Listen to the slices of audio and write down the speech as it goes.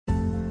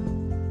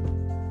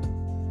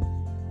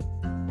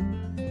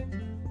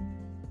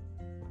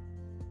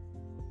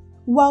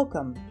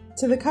Welcome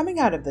to the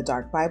Coming Out of the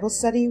Dark Bible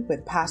Study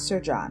with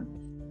Pastor John.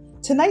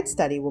 Tonight's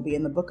study will be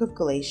in the book of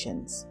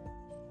Galatians.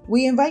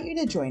 We invite you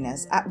to join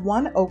us at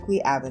 1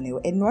 Oakley Avenue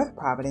in North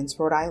Providence,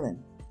 Rhode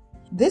Island.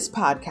 This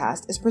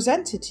podcast is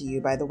presented to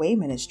you by the Way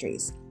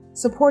Ministries,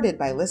 supported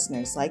by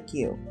listeners like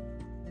you.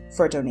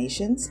 For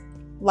donations,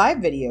 live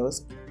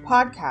videos,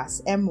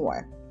 podcasts, and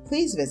more,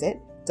 please visit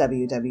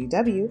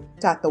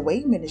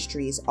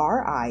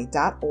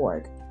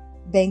www.thewayministriesri.org.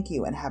 Thank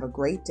you and have a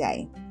great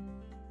day.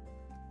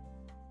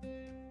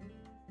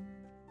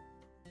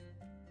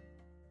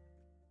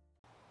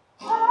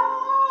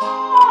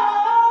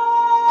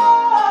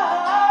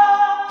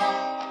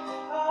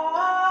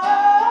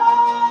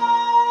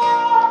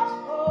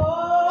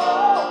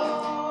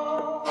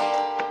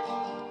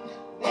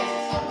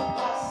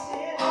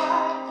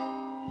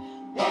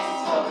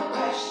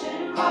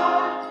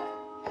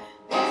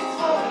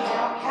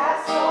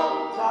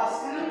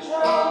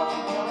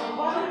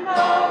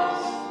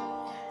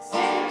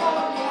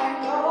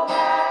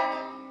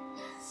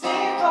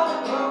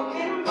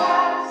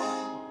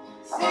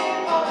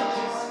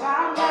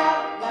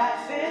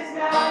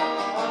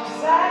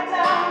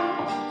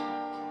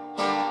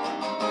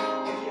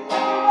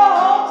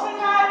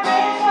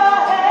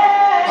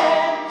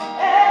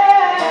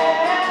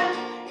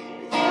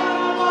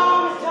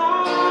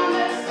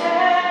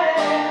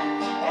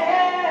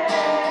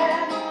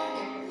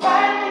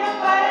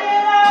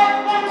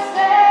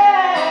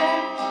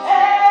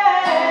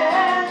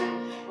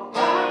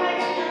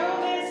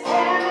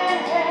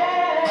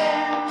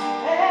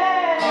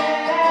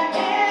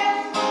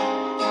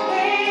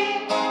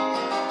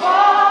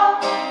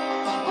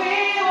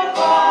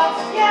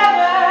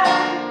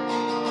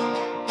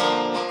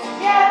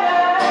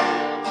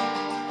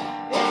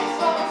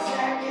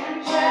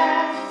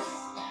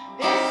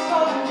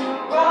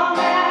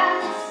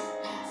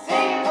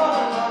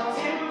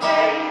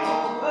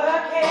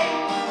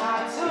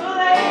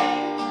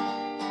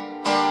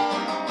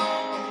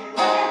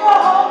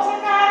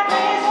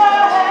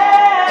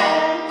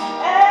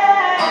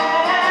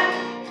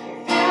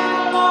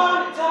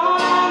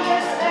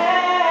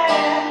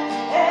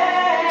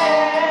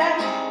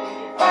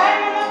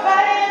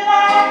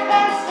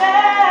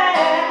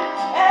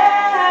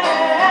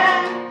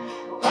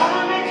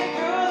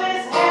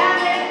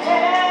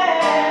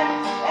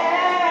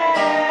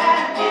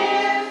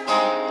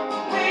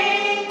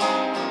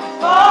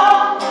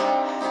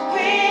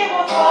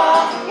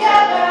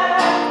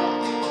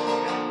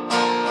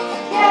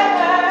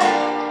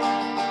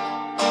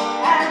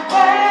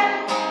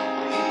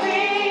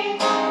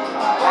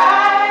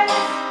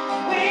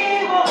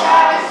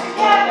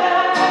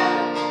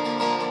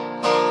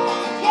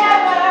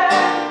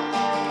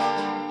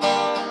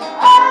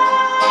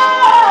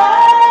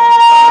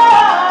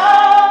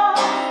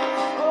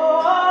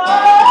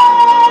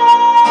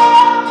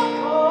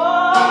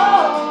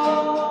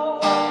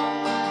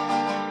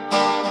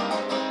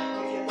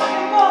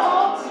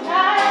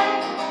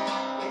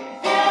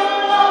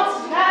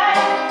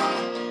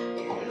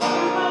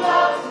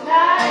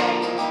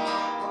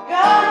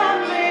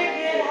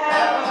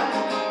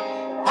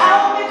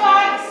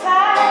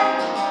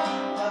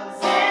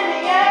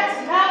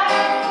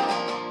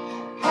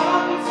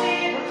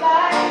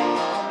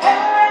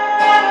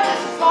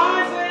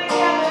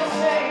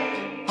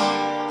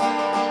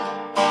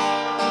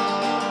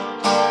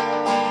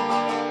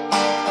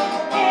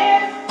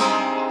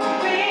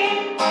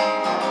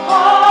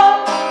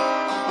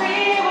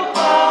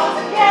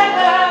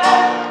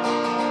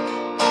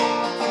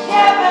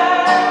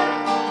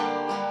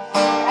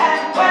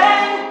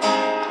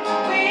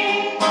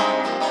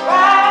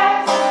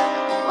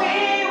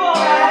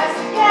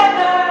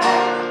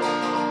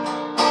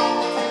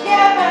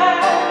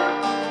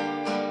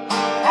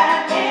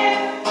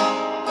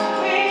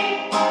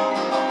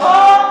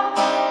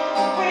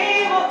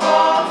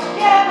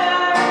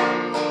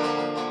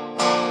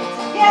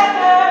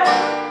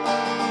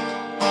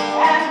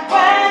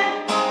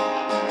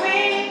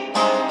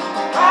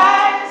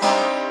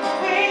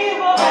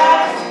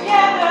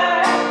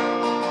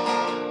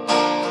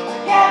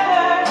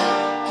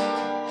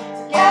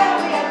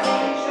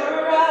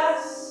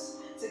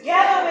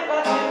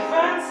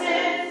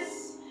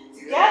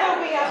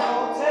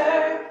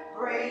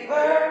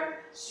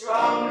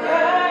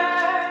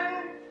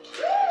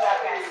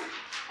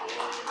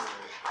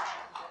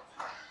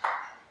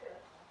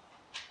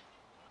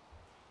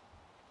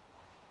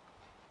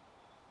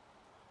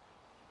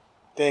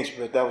 Thanks,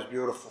 Britt. That was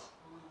beautiful.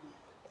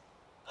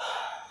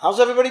 How's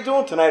everybody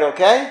doing tonight,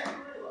 okay?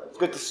 It's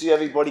good to see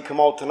everybody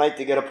come out tonight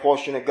to get a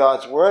portion of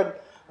God's Word.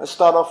 Let's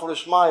start off with a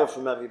smile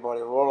from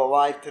everybody. We're all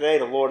alive today.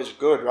 The Lord is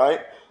good,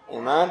 right?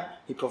 Amen?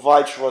 He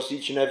provides for us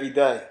each and every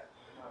day.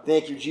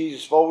 Thank you,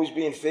 Jesus, for always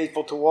being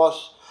faithful to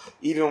us,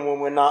 even when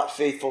we're not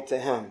faithful to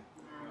Him,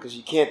 because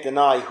you can't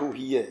deny who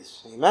He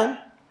is. Amen?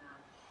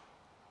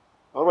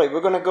 All right,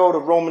 we're going to go to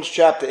Romans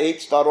chapter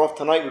 8, start off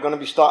tonight. We're going to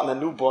be starting a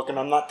new book, and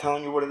I'm not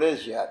telling you what it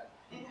is yet.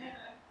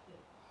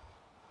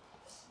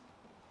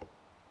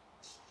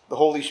 The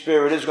Holy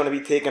Spirit is going to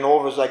be taking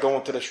over as I go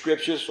into the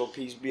scriptures, so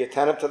please be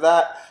attentive to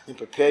that and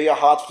prepare your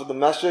hearts for the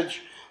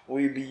message.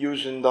 We'll be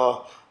using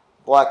the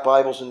black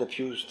Bibles in the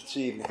pews this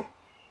evening.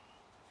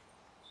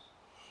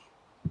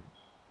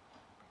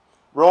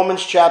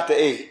 Romans chapter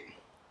 8.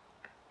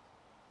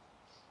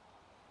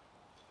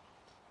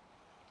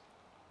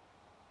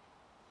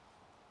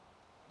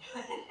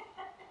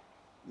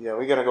 Yeah,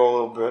 we're going to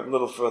go a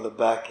little further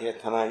back here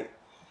tonight.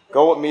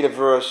 Go with me to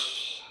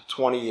verse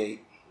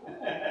 28.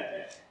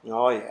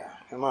 Oh yeah,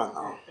 come on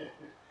now.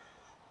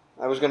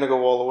 I was going to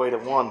go all the way to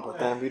 1, but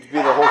then we'd be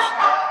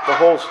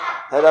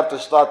I'd have to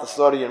start the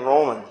study in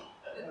Romans.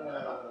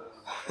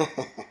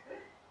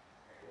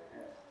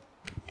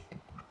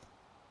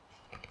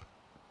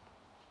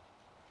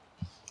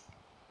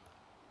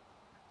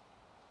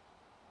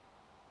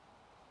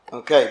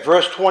 Okay,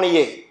 verse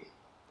 28.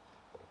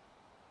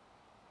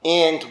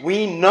 And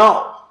we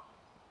know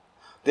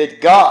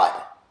that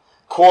God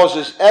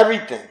causes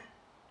everything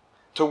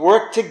to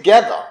work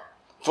together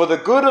for the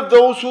good of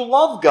those who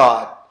love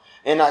God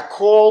and are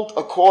called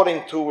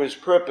according to his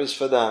purpose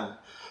for them.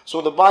 So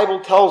the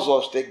Bible tells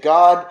us that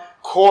God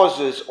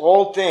causes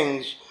all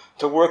things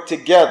to work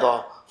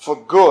together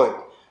for good.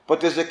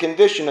 But there's a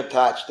condition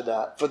attached to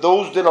that. For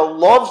those that are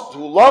loved,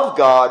 who love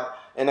God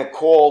and are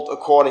called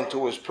according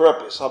to his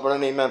purpose. How about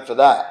an amen for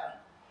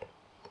that?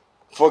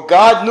 For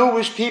God knew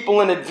his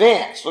people in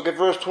advance. Look at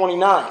verse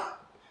 29.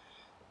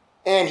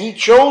 And he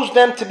chose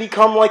them to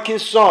become like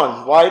his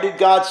son. Why did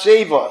God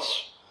save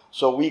us?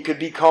 So we could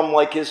become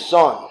like his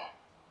son.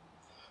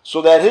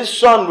 So that his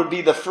son would be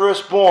the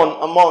firstborn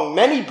among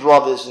many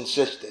brothers and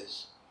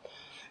sisters.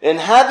 And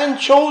having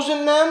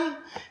chosen them,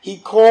 he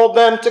called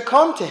them to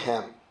come to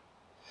him.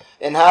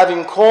 And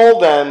having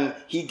called them,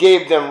 he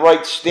gave them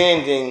right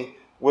standing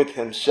with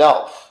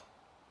himself.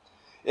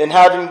 And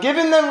having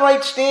given them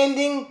right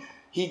standing,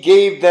 he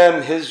gave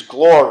them his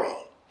glory.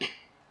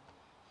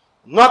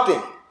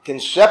 Nothing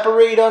can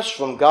separate us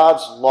from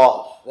God's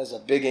love. There's a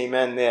big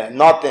amen there.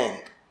 Nothing.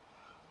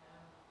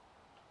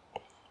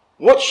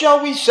 What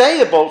shall we say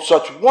about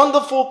such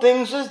wonderful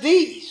things as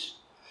these?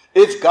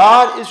 If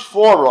God is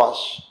for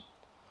us,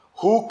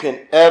 who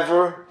can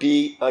ever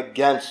be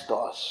against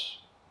us?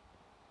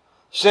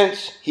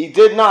 Since he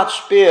did not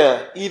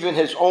spare even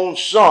his own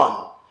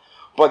son,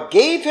 but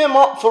gave him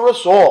up for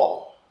us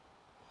all,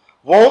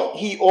 won't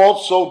he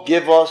also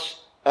give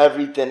us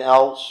everything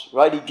else?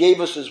 Right? He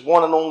gave us his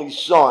one and only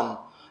son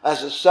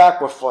as a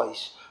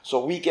sacrifice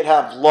so we could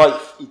have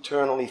life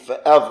eternally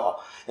forever.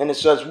 And it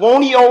says,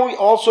 won't he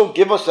also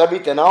give us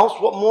everything else?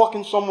 What more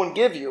can someone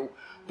give you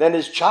than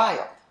his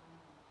child?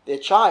 Their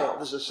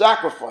child is a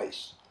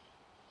sacrifice.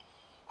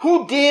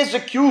 Who dares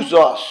accuse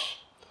us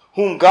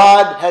whom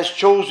God has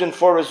chosen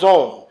for his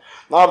own?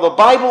 Now the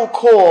Bible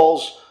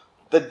calls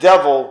the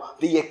devil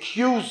the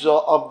accuser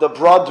of the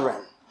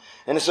brethren.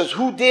 And it says,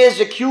 who dares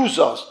accuse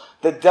us?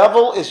 The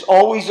devil is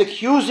always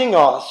accusing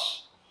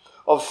us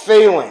of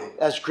failing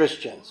as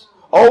Christians.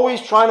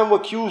 Always trying to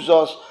accuse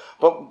us,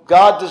 but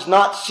God does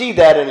not see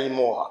that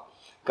anymore.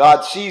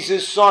 God sees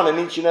his son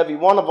in each and every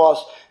one of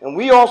us, and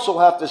we also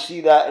have to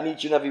see that in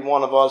each and every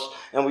one of us,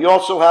 and we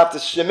also have to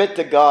submit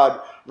to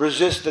God,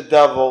 resist the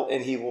devil,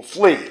 and he will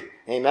flee.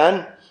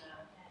 Amen?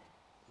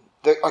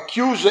 The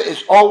accuser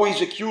is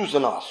always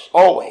accusing us,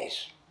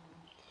 always.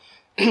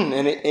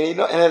 And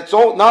it's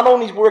not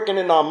only working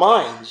in our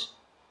minds,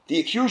 the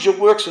accuser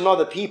works in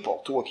other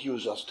people to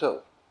accuse us too.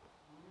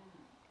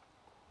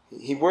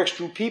 He works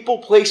through people,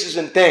 places,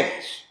 and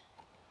things.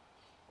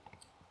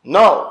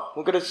 No,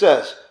 look what it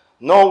says.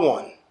 No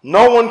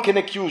one can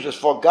accuse us,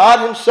 for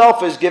God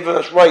himself has given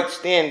us right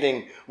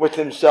standing with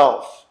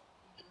himself.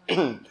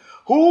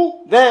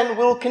 Who then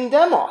will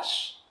condemn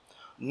us?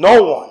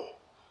 No one.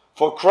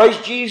 For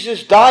Christ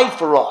Jesus died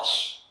for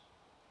us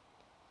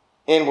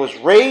and was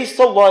raised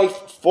to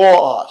life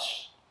for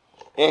us.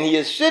 And he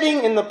is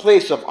sitting in the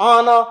place of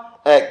honor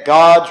at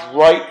God's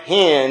right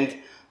hand,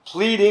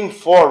 pleading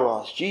for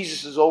us.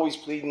 Jesus is always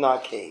pleading our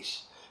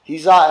case.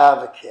 He's our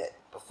advocate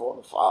before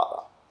the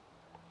Father.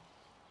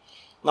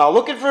 Now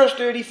look at verse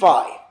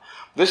 35.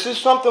 This is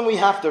something we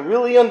have to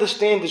really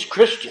understand as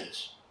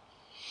Christians.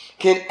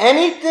 Can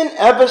anything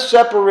ever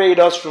separate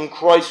us from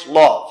Christ's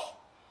love?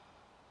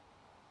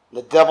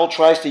 The devil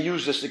tries to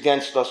use this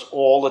against us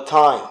all the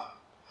time.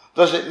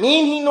 Does it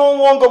mean he no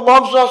longer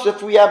loves us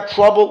if we have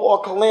trouble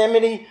or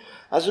calamity?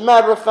 As a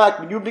matter of fact,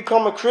 when you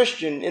become a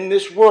Christian in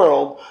this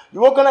world,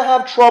 you are going to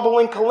have trouble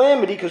and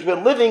calamity because we're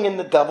living in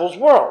the devil's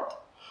world.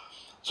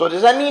 So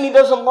does that mean he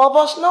doesn't love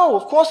us? No,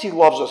 of course he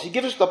loves us. He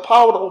gives us the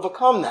power to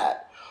overcome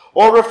that.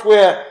 Or if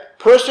we're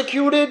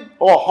persecuted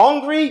or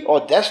hungry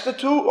or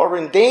destitute or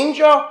in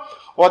danger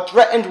or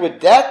threatened with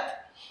death,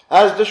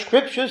 as the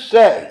scriptures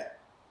say,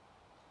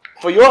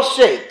 for your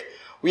sake,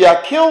 we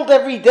are killed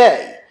every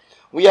day.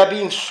 We are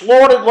being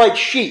slaughtered like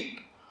sheep.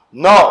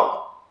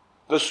 No,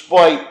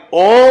 despite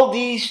all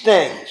these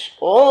things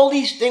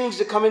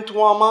that come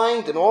into our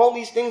mind and all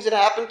these things that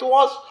happen to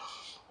us,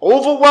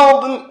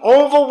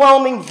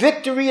 overwhelming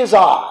victory is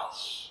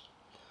ours.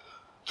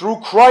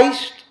 Through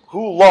Christ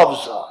who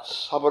loves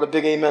us. How about a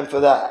big amen for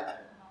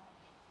that?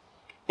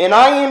 And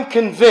I am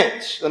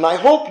convinced, and I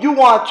hope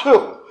you are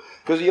too,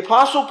 because the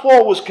Apostle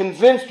Paul was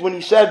convinced when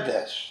he said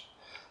this,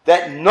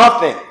 that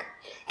nothing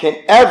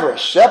can ever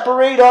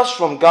separate us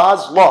from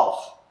God's love.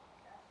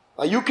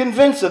 Are you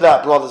convinced of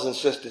that, brothers and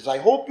sisters? I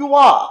hope you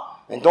are.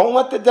 And don't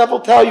let the devil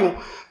tell you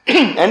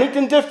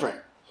anything different.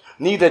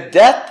 Neither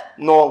death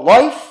nor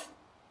life,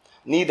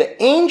 neither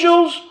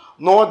angels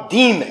nor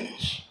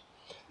demons,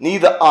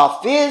 neither our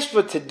fears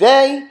for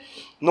today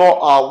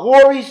nor our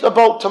worries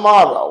about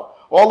tomorrow.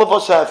 All of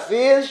us have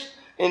fears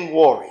and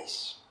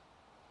worries.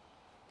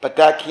 But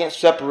that can't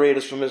separate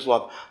us from his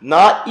love.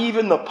 Not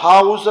even the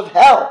powers of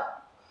hell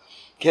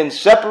can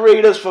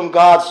separate us from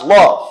God's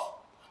love.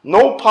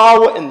 No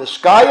power in the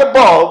sky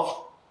above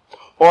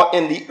or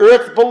in the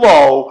earth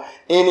below,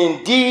 and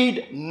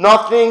indeed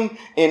nothing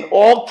in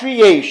all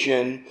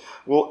creation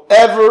will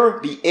ever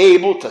be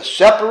able to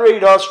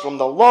separate us from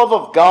the love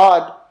of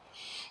God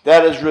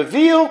that is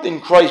revealed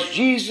in Christ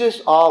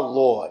Jesus our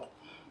Lord.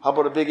 How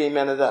about a big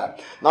amen to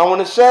that? Now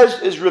when it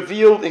says is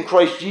revealed in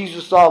Christ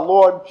Jesus our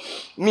Lord,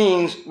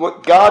 means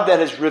what God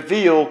that is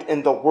revealed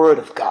in the Word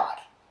of God.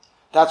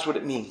 That's what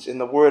it means, in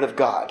the Word of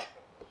God.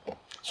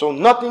 So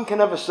nothing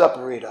can ever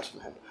separate us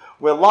from him.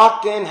 We're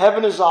locked in.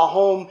 Heaven is our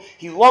home.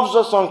 He loves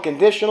us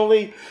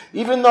unconditionally.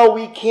 Even though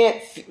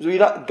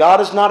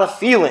God is not a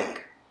feeling.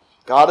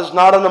 God is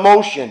not an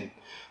emotion.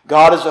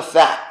 God is a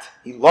fact.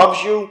 He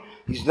loves you.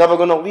 He's never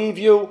going to leave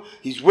you.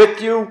 He's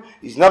with you.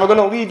 He's never going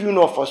to leave you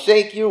nor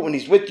forsake you. And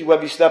he's with you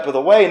every step of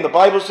the way. And the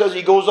Bible says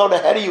he goes out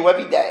ahead of you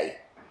every day.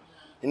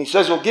 And he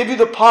says he'll give you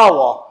the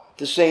power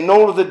to say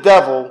no to the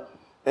devil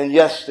and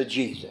yes to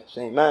Jesus.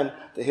 Amen.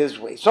 To his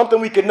way. Something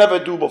we could never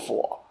do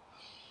before.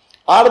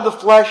 Out of the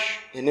flesh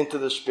and into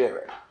the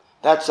spirit.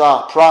 That's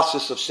our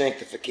process of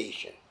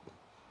sanctification.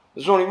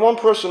 There's only one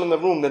person in the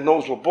room that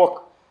knows what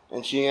book,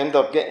 and she ended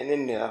up getting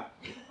in there.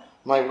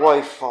 My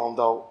wife found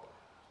out.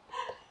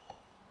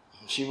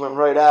 She went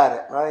right at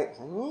it, right?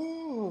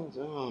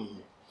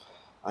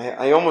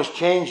 I almost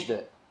changed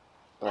it.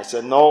 But I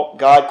said, no,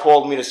 God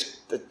called me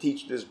to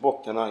teach this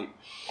book tonight.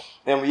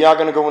 And we are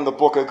going to go in the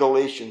book of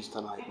Galatians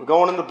tonight. We're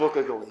going in the book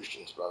of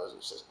Galatians, brothers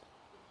and sisters.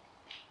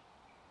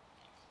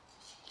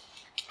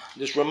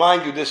 Just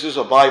remind you, this is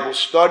a Bible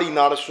study,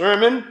 not a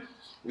sermon.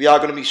 We are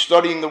going to be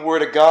studying the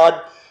Word of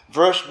God,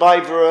 verse by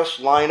verse,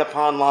 line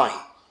upon line.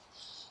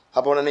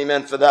 How about an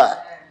amen for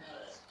that?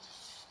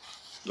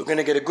 We're going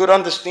to get a good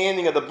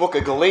understanding of the book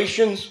of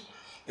Galatians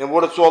and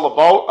what it's all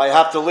about. I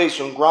have to lay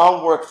some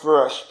groundwork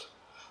first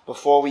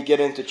before we get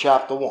into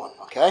chapter 1,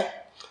 okay?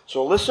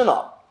 So listen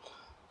up.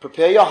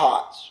 Prepare your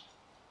hearts.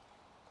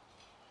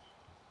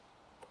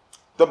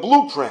 The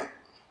blueprint.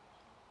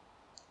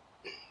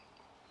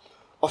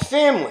 A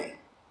family,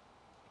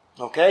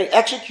 okay,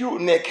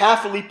 executing their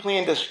carefully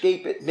planned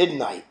escape at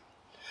midnight,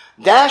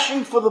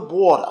 dashing for the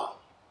border.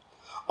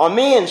 A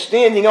man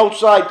standing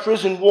outside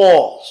prison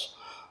walls,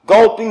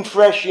 gulping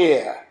fresh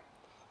air,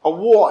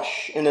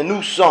 awash in a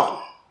new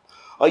sun.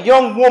 A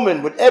young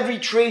woman with every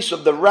trace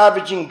of the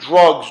ravaging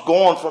drugs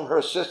gone from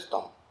her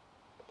system.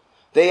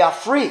 They are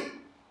free.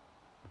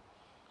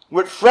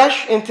 With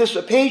fresh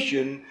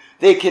anticipation,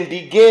 they can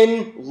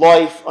begin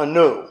life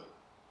anew.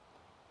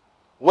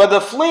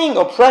 Whether fleeing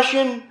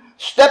oppression,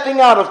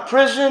 stepping out of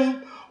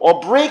prison, or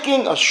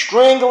breaking a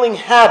strangling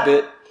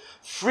habit,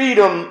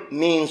 freedom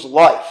means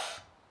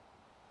life.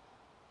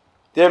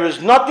 There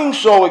is nothing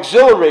so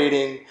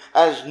exhilarating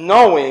as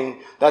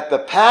knowing that the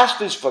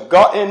past is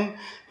forgotten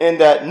and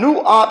that new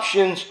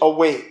options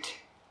await.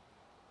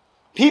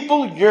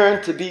 People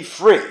yearn to be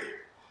free.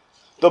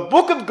 The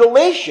book of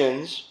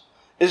Galatians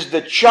is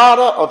the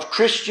charter of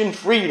Christian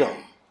freedom.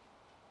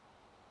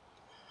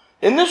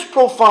 In this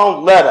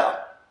profound letter,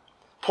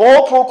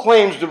 Paul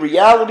proclaims the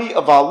reality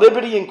of our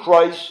liberty in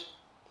Christ,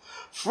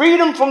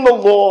 freedom from the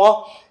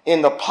law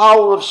and the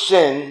power of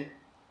sin,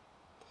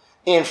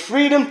 and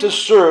freedom to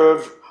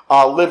serve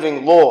our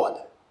living Lord.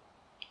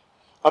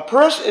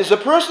 Is a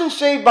person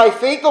saved by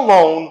faith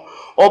alone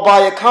or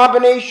by a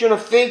combination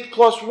of faith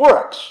plus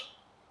works?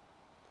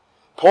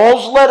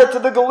 Paul's letter to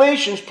the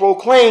Galatians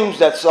proclaims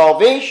that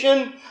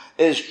salvation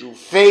is through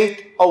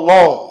faith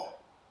alone.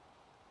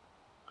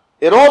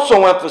 It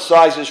also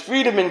emphasizes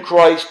freedom in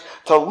Christ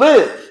to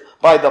live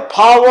by the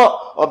power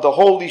of the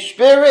Holy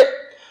Spirit,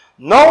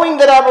 knowing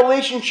that our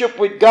relationship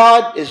with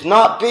God is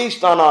not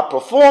based on our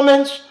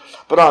performance,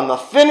 but on the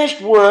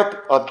finished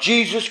work of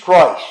Jesus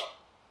Christ.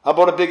 How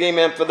about a big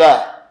amen for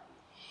that?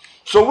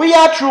 So we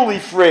are truly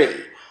free,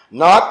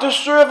 not to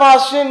serve our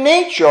sin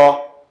nature,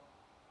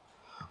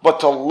 but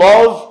to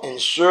love and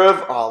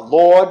serve our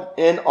Lord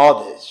and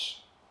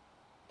others.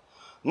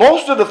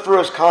 Most of the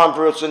first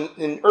converts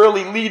and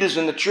early leaders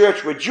in the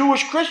church were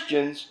Jewish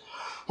Christians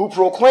who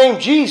proclaimed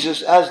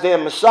Jesus as their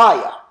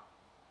Messiah.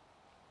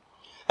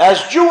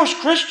 As Jewish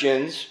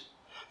Christians,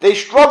 they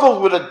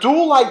struggled with a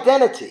dual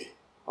identity,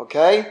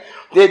 okay?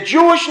 Their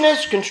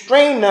Jewishness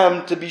constrained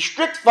them to be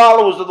strict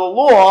followers of the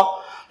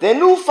law. Their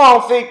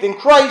newfound faith in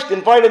Christ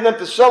invited them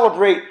to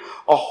celebrate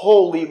a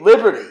holy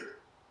liberty.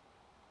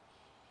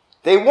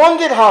 They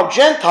wondered how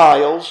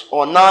Gentiles,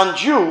 or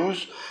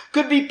non-Jews,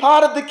 could be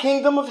part of the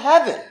kingdom of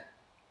heaven.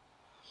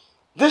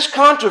 This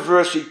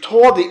controversy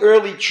tore the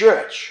early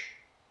church.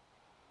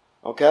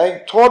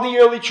 Tore the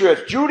early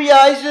church.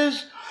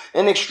 Judaizers,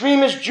 an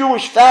extremist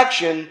Jewish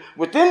faction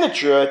within the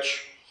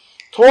church,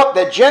 taught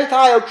that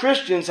Gentile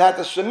Christians had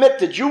to submit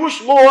to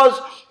Jewish laws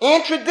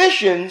and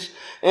traditions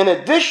in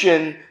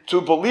addition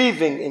to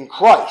believing in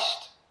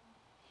Christ.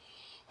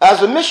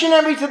 As a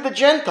missionary to the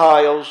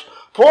Gentiles,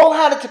 Paul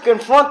had to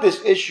confront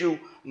this issue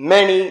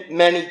many,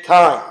 many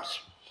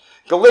times.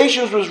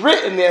 Galatians was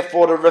written,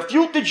 therefore, to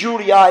refute the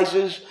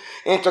Judaizers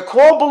and to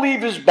call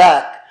believers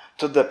back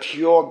to the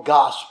pure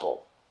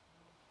gospel.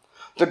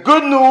 The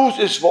good news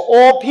is for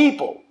all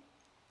people,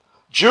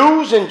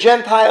 Jews and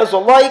Gentiles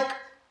alike.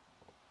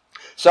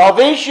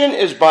 Salvation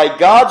is by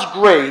God's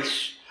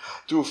grace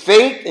through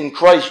faith in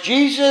Christ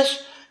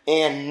Jesus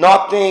and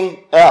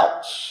nothing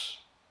else.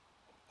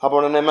 How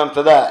about an amen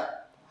for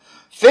that?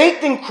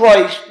 Faith in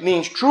Christ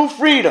means true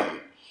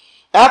freedom.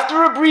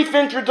 After a brief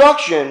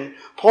introduction,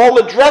 Paul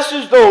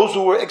addresses those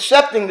who were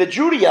accepting the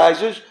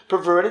Judaizers'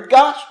 perverted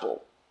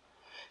gospel.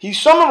 He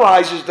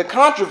summarizes the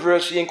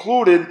controversy,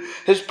 including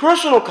his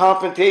personal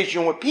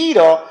confrontation with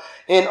Peter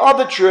and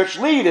other church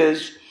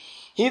leaders.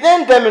 He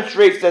then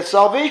demonstrates that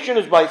salvation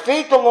is by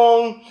faith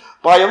alone,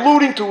 by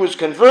alluding to his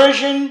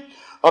conversion,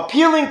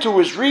 appealing to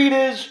his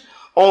readers'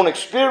 own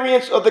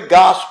experience of the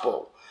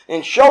gospel,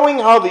 and showing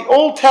how the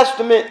Old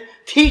Testament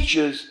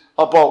teaches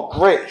about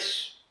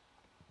grace.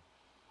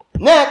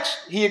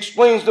 Next, he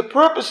explains the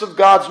purpose of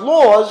God's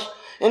laws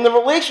and the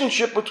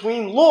relationship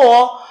between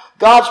law,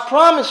 God's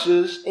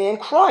promises, and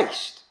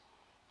Christ.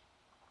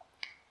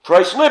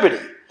 Christ's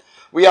liberty.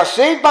 We are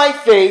saved by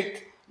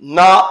faith,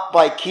 not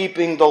by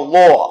keeping the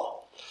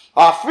law.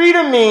 Our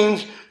freedom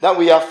means that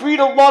we are free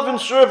to love and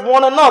serve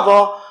one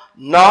another,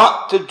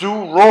 not to do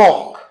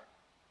wrong.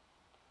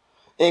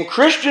 And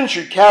Christians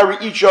should carry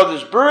each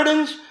other's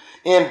burdens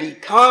and be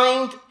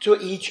kind to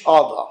each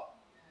other.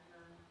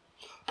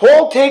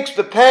 Paul takes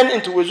the pen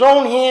into his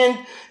own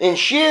hand and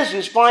shares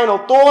his final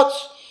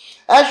thoughts.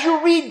 As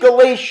you read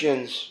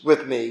Galatians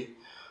with me,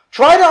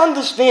 try to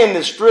understand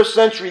this first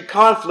century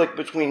conflict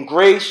between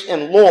grace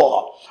and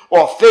law,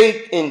 or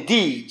faith and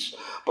deeds,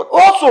 but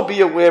also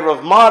be aware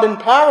of modern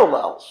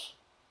parallels.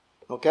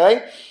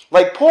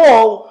 Like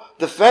Paul,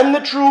 defend the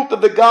truth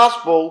of the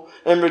gospel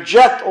and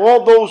reject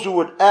all those who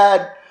would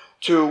add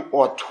to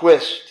or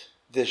twist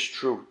this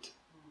truth.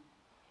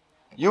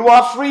 You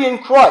are free in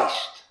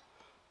Christ.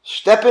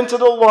 Step into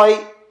the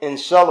light and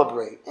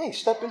celebrate. Hey,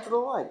 step into the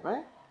light,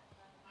 right?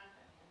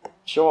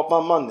 Show up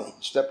on Monday.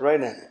 Step right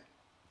in it.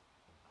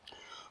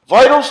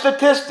 Vital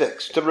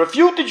statistics. To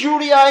refute the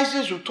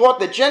Judaizers who taught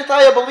that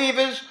Gentile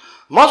believers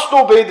must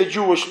obey the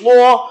Jewish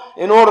law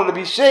in order to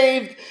be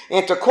saved,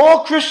 and to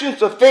call Christians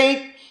to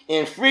faith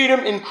and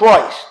freedom in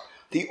Christ.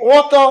 The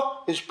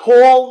author is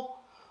Paul.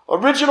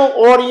 Original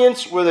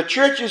audience were the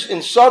churches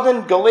in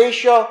southern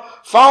Galatia,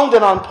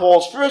 founded on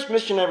Paul's first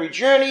missionary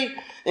journey,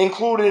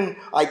 including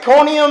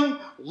Iconium,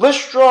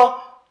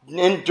 Lystra,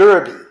 and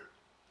Derbe.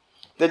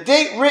 The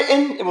date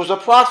written, it was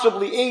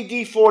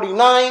approximately AD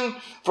 49,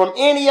 from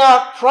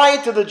Antioch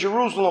prior to the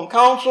Jerusalem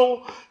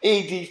Council,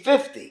 AD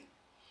 50.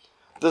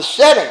 The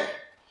setting.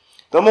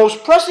 The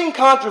most pressing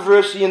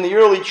controversy in the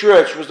early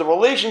church was the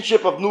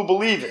relationship of new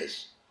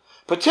believers,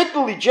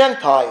 particularly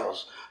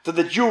Gentiles, to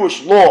the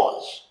Jewish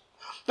laws.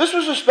 This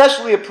was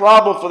especially a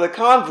problem for the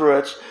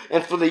converts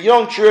and for the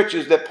young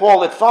churches that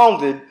Paul had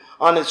founded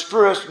on his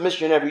first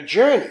missionary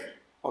journey.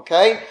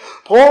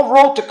 Paul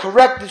wrote to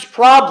correct this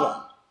problem.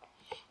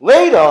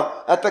 Later,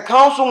 at the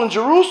council in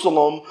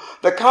Jerusalem,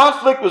 the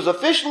conflict was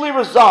officially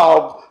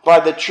resolved by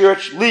the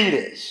church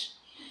leaders.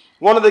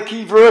 One of the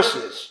key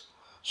verses,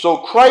 so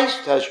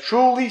Christ has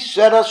truly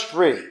set us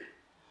free.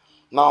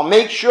 Now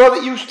make sure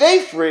that you stay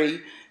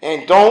free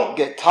and don't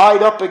get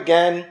tied up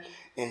again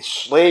in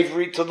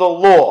slavery to the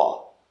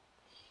law.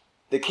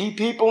 The key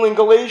people in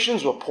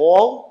Galatians were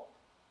Paul,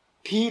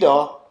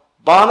 Peter,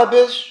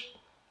 Barnabas,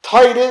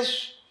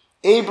 Titus,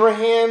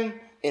 Abraham,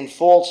 and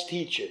false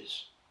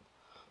teachers.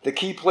 The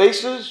key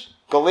places,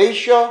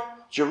 Galatia,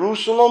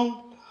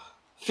 Jerusalem.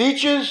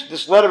 Features,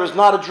 this letter is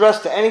not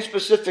addressed to any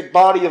specific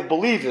body of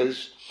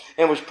believers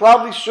and was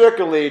probably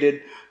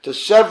circulated to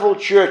several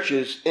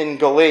churches in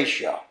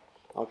Galatia.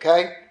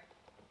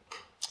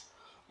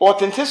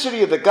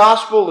 Authenticity of the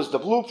gospel is the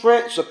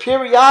blueprint.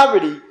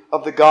 Superiority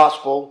of the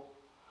gospel,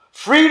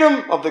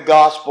 freedom of the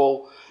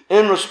gospel.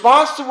 In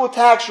response to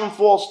attacks from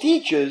false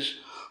teachers,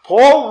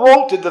 Paul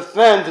wrote to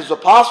defend his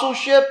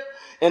apostleship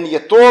and the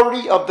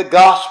authority of the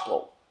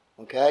gospel.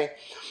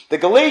 The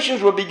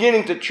Galatians were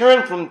beginning to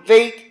turn from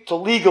faith to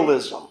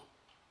legalism.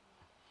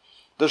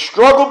 The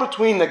struggle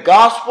between the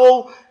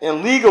gospel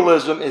and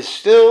legalism is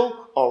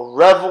still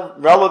a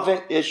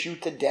relevant issue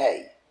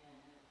today.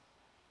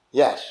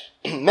 Yes,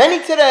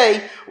 many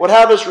today would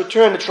have us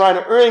return to trying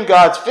to earn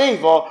God's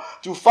favor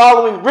through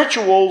following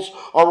rituals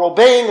or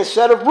obeying a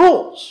set of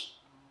rules.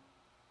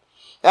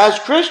 As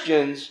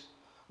Christians,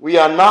 we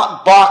are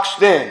not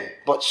boxed in,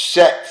 but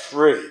set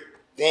free.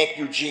 Thank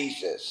you,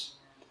 Jesus.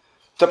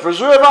 To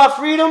preserve our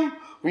freedom,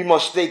 we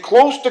must stay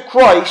close to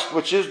Christ,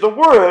 which is the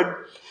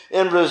Word,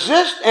 and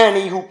resist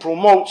any who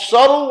promote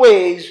subtle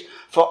ways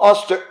for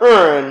us to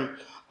earn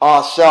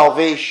our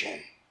salvation.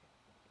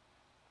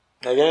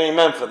 Now, get an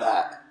amen for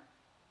that.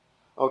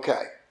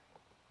 Okay.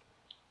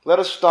 Let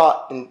us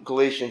start in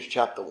Galatians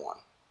chapter 1.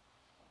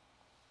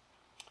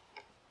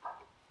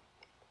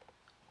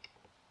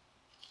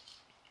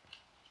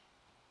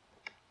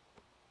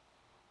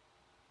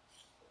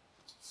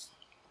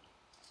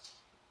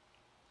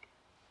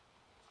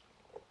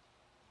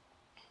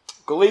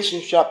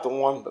 Galatians chapter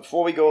 1.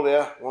 Before we go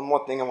there, one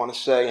more thing I want to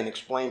say and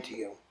explain to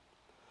you.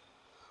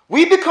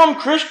 We become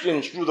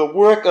Christians through the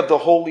work of the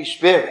Holy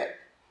Spirit.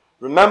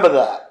 Remember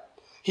that.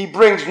 He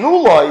brings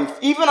new life.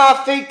 Even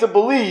our faith to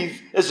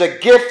believe is a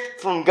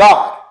gift from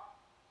God.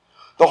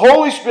 The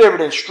Holy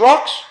Spirit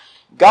instructs,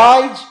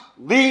 guides,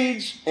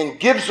 leads, and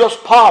gives us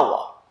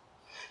power.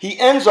 He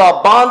ends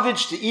our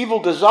bondage to evil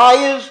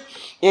desires,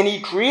 and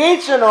He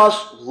creates in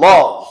us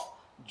love,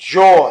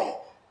 joy,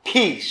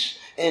 peace,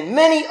 and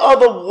many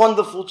other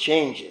wonderful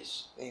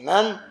changes.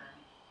 Amen?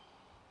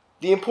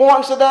 The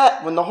importance of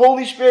that, when the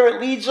Holy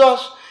Spirit leads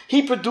us,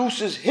 He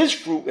produces His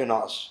fruit in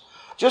us.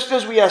 Just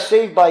as we are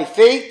saved by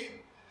faith,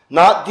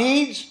 not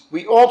deeds,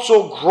 we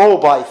also grow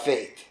by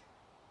faith.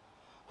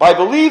 By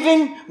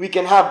believing, we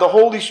can have the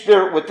Holy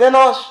Spirit within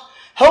us,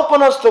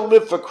 helping us to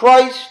live for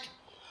Christ,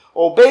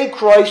 obey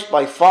Christ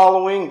by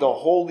following the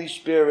Holy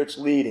Spirit's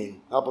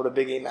leading. How about a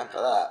big amen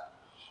for that?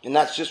 And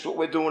that's just what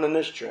we're doing in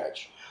this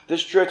church.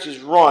 This church is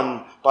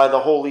run by the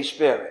Holy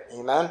Spirit.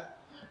 Amen?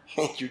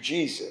 Thank you,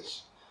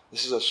 Jesus.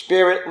 This is a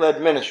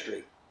Spirit-led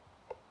ministry.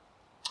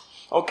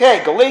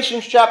 Okay,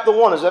 Galatians chapter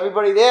 1. Is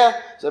everybody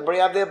there? Does everybody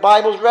have their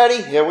Bibles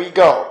ready? Here we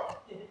go.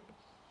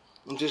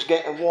 I'm just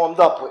getting warmed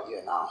up with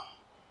you now.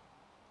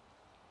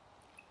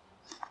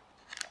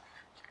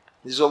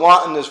 There's a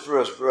lot in this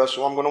first verse,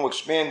 so I'm going to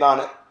expand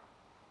on it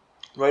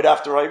right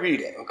after I read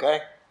it,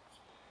 okay?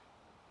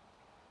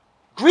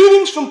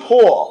 Greetings from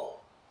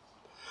Paul.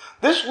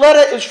 This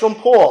letter is from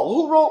Paul.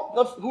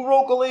 Who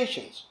wrote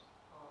Galatians?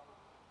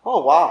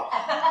 Oh, wow.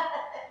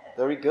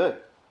 Very good.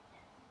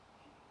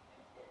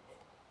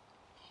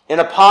 An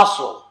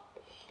apostle.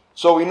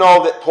 So we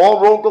know that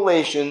Paul wrote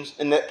Galatians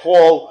and that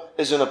Paul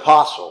is an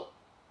apostle.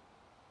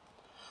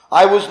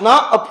 I was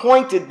not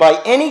appointed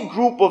by any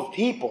group of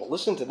people,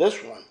 listen to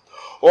this one,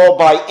 or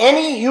by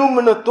any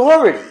human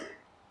authority,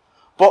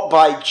 but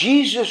by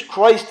Jesus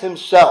Christ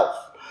Himself.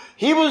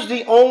 He was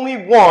the only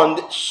one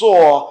that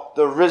saw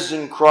the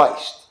risen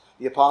Christ,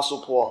 the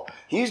Apostle Paul.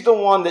 He's the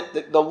one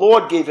that the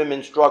Lord gave him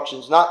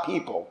instructions, not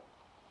people.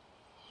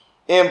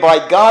 And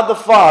by God the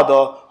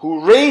Father,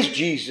 who raised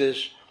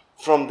Jesus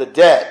from the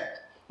dead.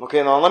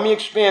 Okay, now let me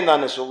expand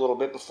on this a little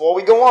bit before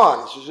we go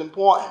on. This is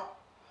important.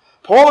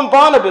 Paul and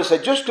Barnabas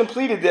had just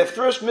completed their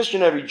first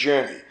missionary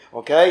journey.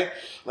 Okay?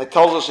 That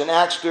tells us in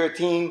Acts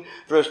 13,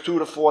 verse 2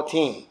 to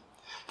 14.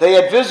 They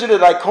had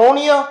visited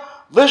Iconium,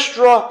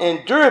 Lystra,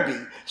 and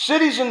Derbe,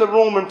 cities in the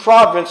Roman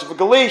province of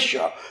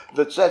Galatia,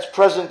 that's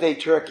present-day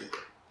Turkey.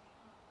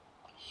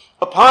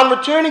 Upon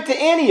returning to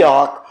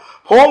Antioch,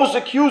 Paul was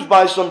accused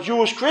by some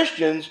Jewish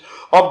Christians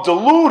of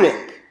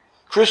diluting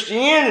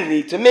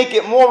Christianity to make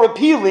it more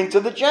appealing to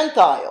the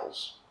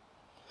Gentiles.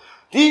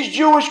 These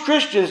Jewish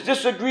Christians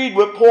disagreed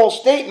with Paul's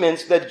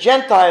statements that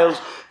Gentiles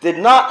did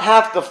not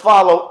have to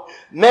follow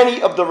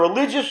many of the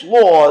religious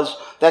laws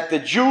that the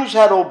Jews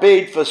had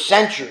obeyed for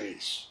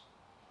centuries.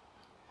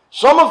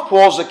 Some of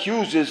Paul's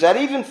accusers had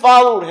even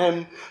followed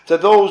him to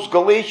those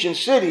Galatian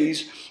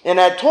cities and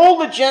had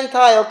told the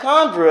Gentile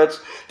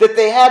converts that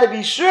they had to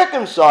be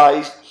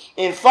circumcised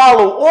and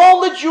follow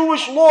all the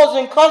Jewish laws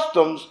and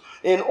customs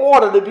in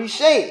order to be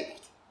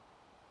saved.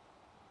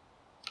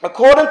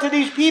 According to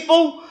these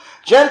people,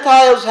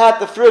 Gentiles had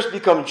to first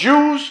become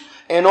Jews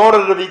in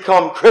order to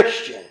become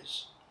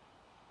Christians.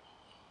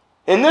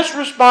 In this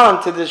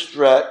response to this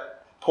threat,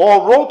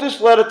 Paul wrote this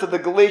letter to the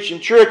Galatian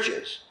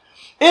churches.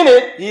 In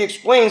it, he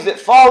explains that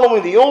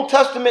following the Old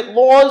Testament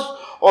laws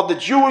or the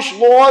Jewish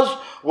laws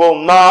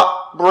will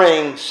not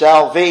bring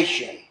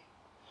salvation.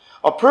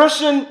 A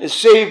person is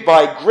saved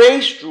by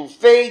grace through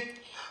faith.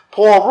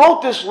 Paul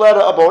wrote this letter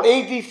about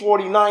AD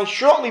 49,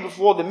 shortly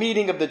before the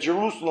meeting of the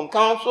Jerusalem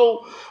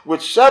Council,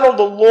 which settled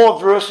the law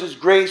versus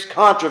grace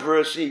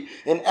controversy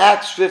in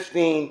Acts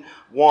 15,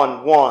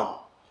 1:1.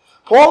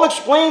 Paul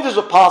explained his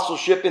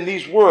apostleship in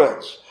these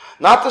words,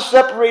 not to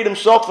separate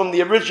himself from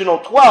the original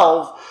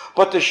 12,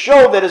 but to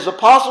show that his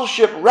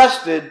apostleship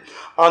rested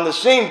on the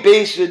same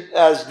basis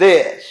as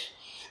theirs.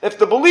 If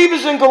the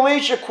believers in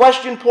Galatia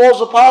question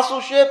Paul's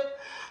apostleship,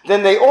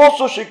 then they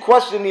also should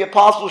question the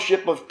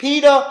apostleship of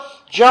Peter,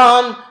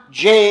 John,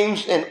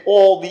 James, and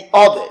all the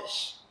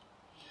others.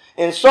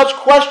 And such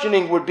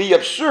questioning would be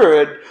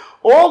absurd.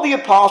 All the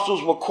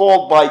apostles were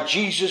called by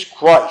Jesus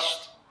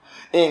Christ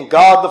and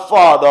God the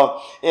Father,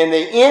 and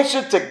they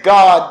answered to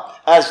God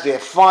as their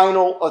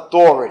final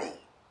authority.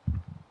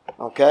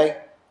 Okay?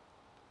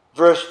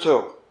 Verse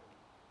 2.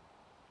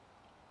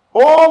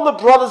 All the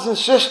brothers and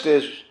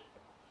sisters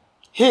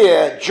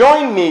here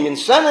join me in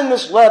sending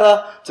this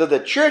letter to the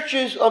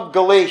churches of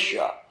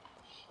Galatia.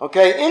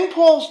 Okay, in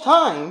Paul's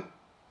time,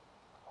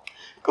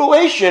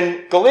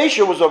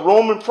 Galatia was a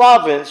Roman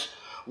province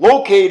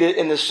located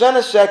in the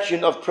center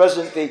section of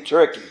present-day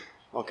Turkey.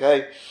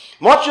 Okay,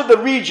 much of the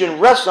region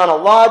rests on a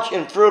large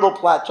and fertile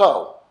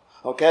plateau.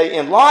 Okay,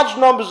 and large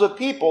numbers of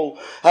people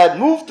had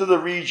moved to the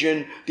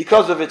region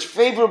because of its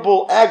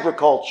favorable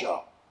agriculture.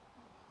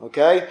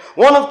 Okay,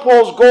 one of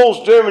Paul's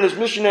goals during his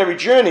missionary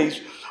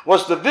journeys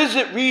was to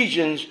visit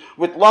regions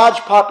with large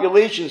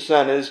population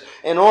centers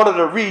in order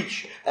to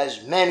reach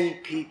as many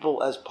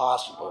people as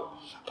possible.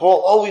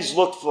 Paul always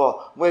looked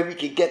for where he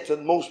could get to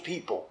the most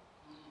people.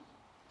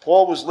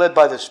 Paul was led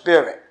by the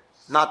Spirit,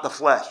 not the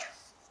flesh.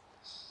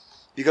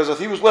 Because if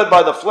he was led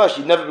by the flesh,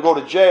 he'd never go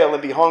to jail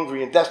and be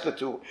hungry and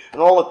destitute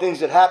and all the things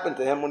that happened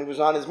to him when he was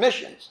on his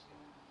missions.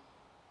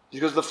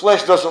 Because the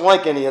flesh doesn't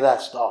like any of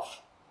that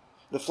stuff.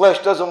 The flesh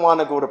doesn't want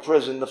to go to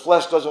prison. The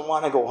flesh doesn't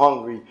want to go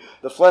hungry.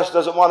 The flesh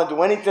doesn't want to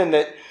do anything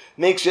that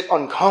makes it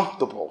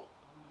uncomfortable.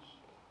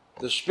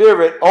 The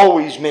Spirit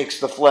always makes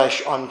the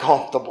flesh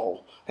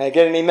uncomfortable. Can I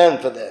get an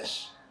amen for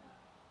this?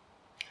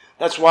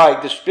 That's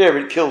why the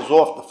Spirit kills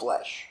off the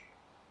flesh.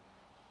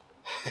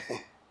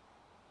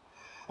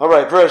 All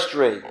right, verse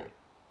 3.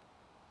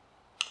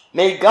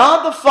 May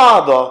God the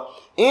Father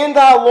and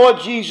our Lord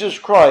Jesus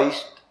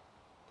Christ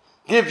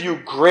give you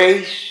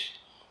grace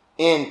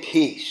and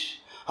peace.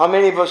 How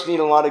many of us need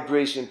a lot of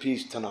grace and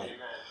peace tonight? Amen.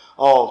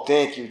 Oh,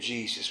 thank you,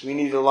 Jesus. We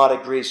need a lot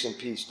of grace and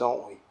peace,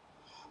 don't we?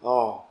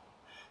 Oh,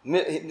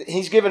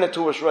 he's giving it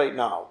to us right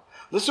now.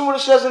 Listen what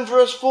it says in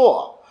verse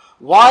 4.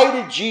 Why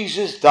did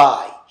Jesus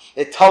die?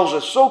 It tells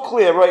us so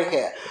clear right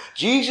here.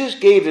 Jesus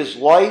gave his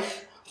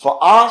life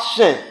for our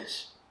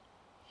sins,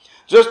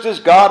 just as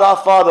God our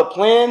Father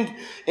planned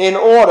in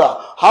order.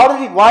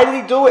 Why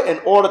did he do it? In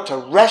order to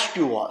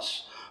rescue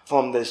us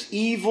from this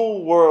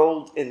evil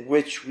world in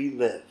which we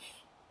live.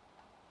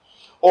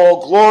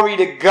 All glory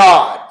to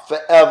God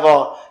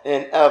forever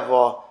and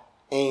ever.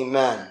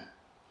 Amen.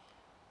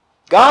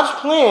 God's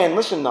plan,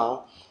 listen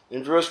now,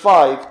 in verse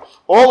 5,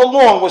 all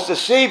along was to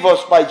save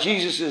us by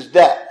Jesus'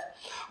 death.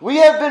 We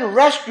have been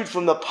rescued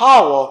from the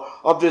power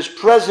of this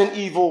present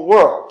evil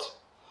world.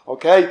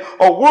 Okay?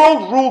 A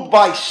world ruled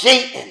by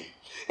Satan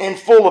and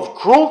full of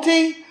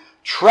cruelty,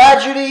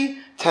 tragedy,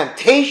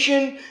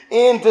 temptation,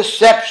 and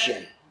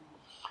deception.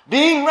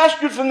 Being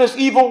rescued from this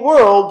evil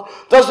world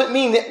doesn't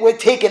mean that we're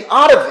taken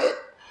out of it,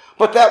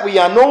 but that we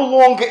are no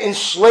longer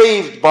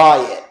enslaved by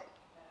it.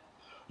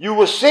 You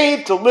were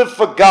saved to live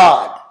for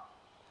God.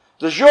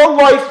 Does your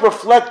life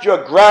reflect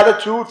your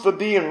gratitude for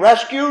being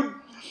rescued?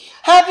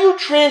 Have you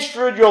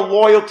transferred your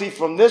loyalty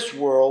from this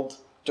world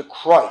to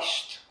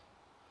Christ?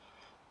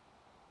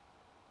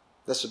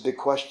 That's a big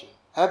question.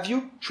 Have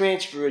you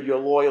transferred your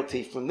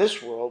loyalty from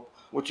this world,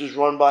 which is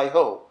run by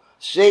who?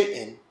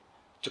 Satan,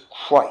 to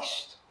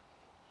Christ.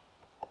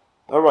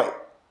 All right.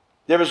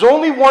 There is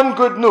only one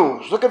good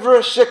news. Look at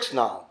verse 6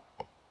 now.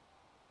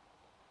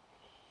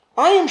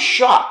 I am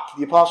shocked,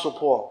 the Apostle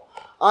Paul.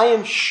 I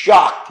am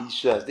shocked, he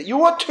says, that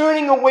you are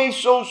turning away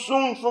so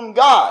soon from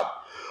God,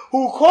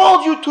 who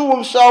called you to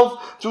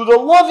himself through the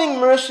loving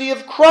mercy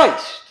of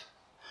Christ.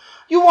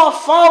 You are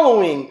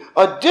following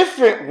a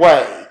different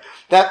way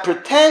that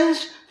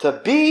pretends to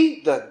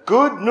be the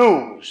good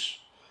news.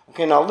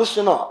 Okay, now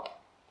listen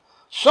up.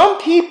 Some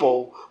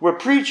people were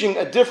preaching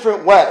a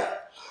different way.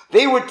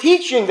 They were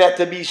teaching that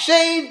to be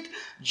saved,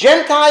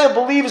 Gentile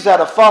believers had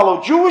to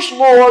follow Jewish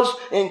laws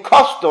and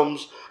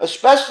customs,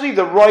 especially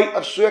the rite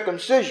of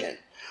circumcision.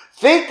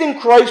 Faith in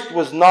Christ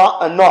was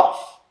not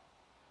enough.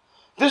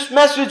 This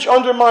message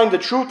undermined the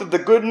truth of the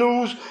good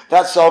news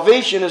that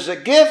salvation is a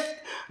gift,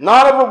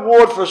 not a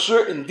reward for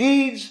certain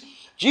deeds.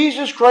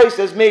 Jesus Christ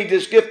has made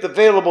this gift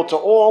available to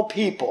all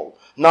people,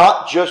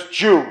 not just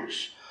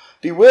Jews.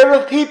 Beware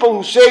of people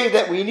who say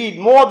that we need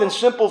more than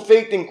simple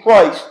faith in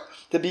Christ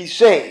to be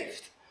saved.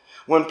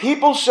 When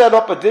people set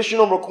up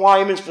additional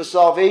requirements for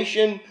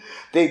salvation,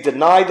 they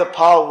deny the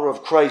power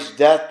of Christ's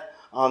death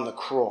on the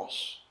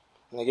cross.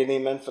 Can I get an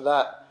amen for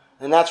that?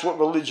 And that's what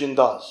religion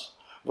does.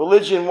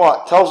 Religion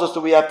what? Tells us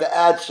that we have to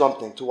add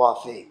something to our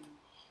faith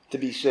to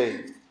be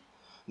saved.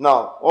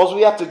 No, all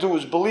we have to do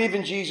is believe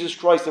in Jesus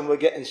Christ and we're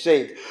getting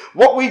saved.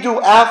 What we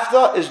do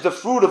after is the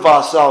fruit of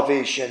our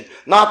salvation,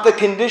 not the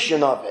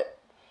condition of it.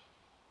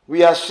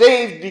 We are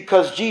saved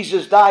because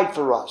Jesus died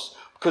for us,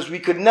 because we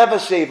could never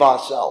save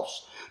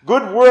ourselves.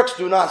 Good works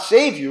do not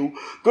save you.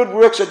 Good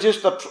works are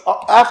just an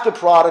after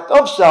product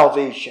of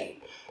salvation.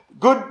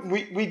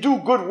 We do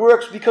good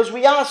works because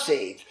we are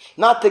saved,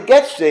 not to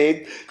get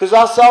saved, because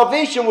our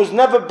salvation was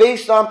never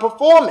based on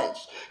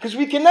performance, because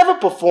we can never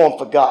perform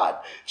for God.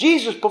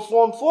 Jesus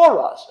performed for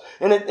us,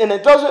 and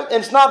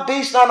it's not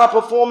based on our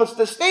performance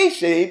to stay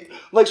saved,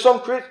 like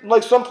some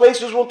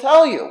places will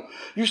tell you.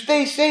 You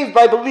stay saved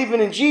by believing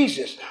in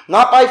Jesus,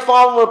 not by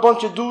following a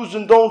bunch of do's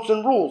and don'ts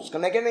and rules.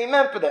 Can I get an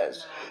amen for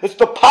this? It's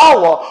the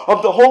power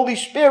of the Holy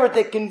Spirit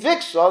that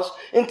convicts us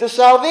into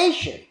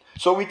salvation,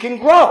 so we can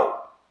grow.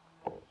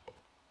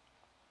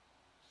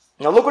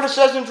 Now look what it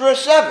says in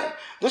verse 7.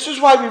 This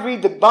is why we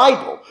read the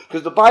Bible,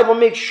 because the Bible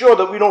makes sure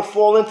that we don't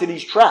fall into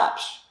these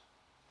traps.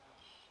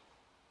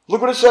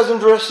 Look what it says in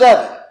verse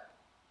 7.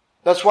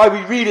 That's why we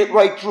read it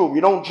right through.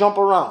 We don't jump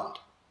around.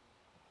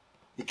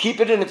 We keep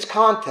it in its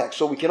context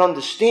so we can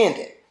understand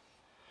it.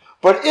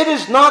 But it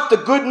is not the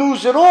good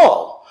news at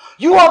all.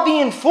 You are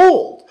being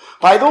fooled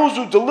by those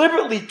who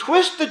deliberately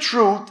twist the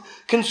truth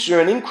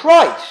concerning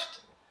Christ.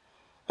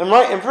 And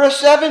right in verse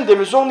 7,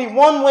 there is only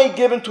one way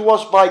given to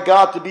us by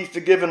God to be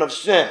forgiven of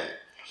sin.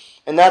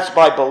 And that's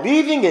by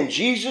believing in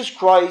Jesus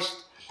Christ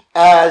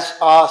as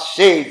our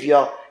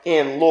Savior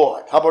and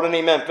Lord. How about an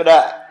amen for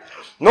that?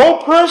 No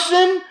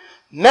person,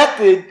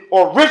 method,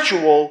 or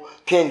ritual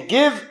can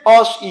give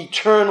us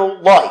eternal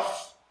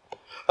life.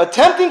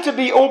 Attempting to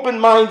be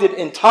open-minded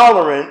and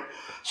tolerant,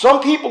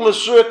 some people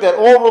assert that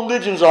all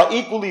religions are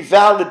equally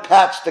valid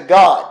paths to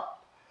God.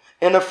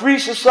 In a free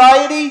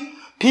society,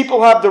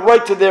 people have the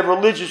right to their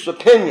religious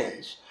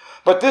opinions,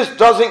 but this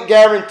doesn't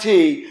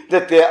guarantee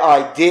that their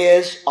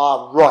ideas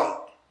are right.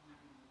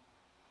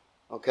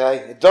 Okay?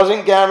 It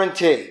doesn't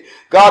guarantee.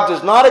 God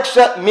does not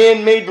accept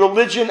man-made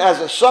religion as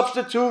a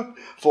substitute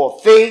for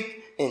faith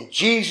in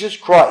Jesus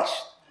Christ.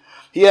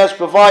 He has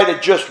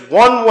provided just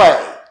one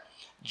way,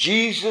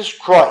 Jesus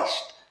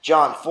Christ.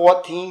 John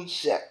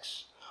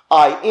 14:6.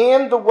 I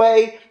am the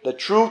way, the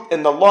truth,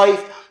 and the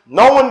life.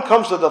 No one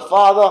comes to the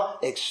Father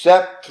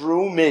except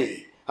through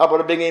me. How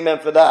about a big amen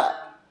for that?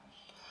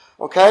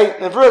 Okay,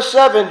 in verse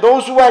 7,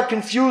 those who had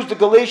confused the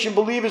Galatian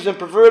believers and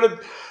perverted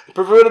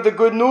the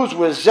good news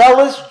were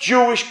zealous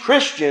Jewish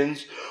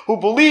Christians who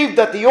believed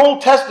that the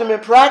Old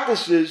Testament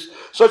practices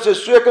such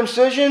as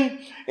circumcision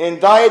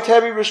and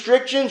dietary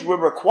restrictions were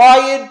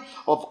required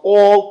of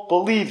all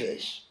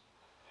believers.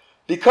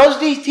 Because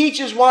these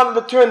teachers wanted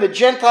to turn the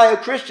Gentile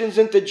Christians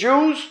into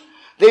Jews,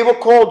 they were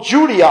called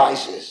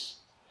Judaizers.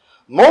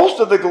 Most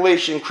of the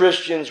Galatian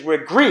Christians were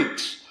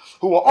Greeks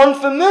who were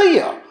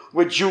unfamiliar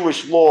with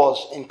Jewish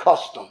laws and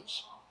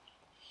customs.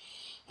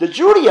 The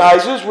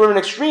Judaizers were an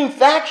extreme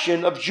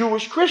faction of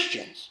Jewish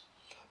Christians.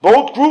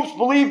 Both groups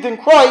believed in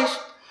Christ,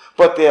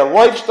 but their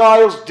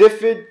lifestyles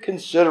differed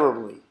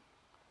considerably.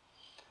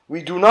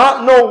 We do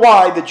not know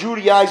why the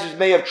Judaizers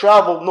may have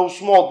traveled no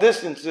small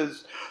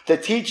distances to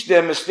teach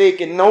their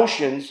mistaken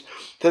notions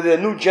to their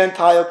new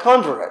Gentile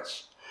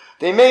converts.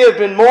 They may have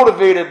been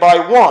motivated by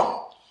one,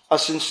 a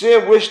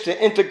sincere wish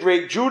to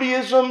integrate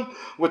Judaism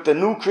with the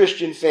new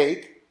Christian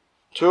faith.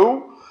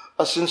 2,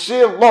 a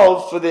sincere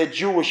love for their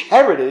Jewish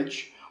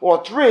heritage.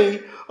 Or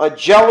 3, a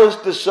jealous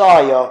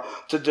desire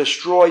to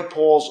destroy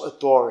Paul's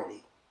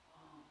authority.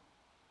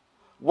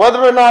 Whether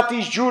or not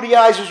these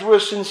Judaizers were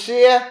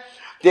sincere,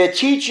 their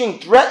teaching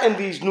threatened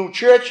these new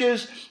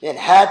churches and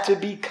had to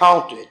be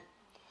countered.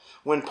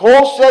 When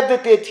Paul said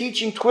that their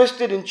teaching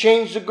twisted and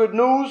changed the good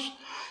news,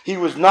 he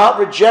was not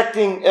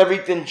rejecting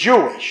everything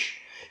Jewish.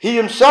 He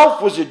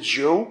himself was a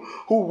Jew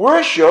who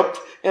worshipped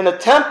in a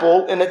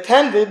temple and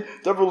attended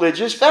the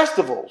religious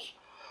festivals.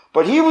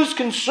 But he was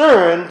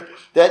concerned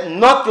that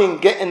nothing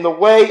get in the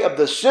way of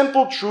the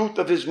simple truth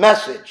of his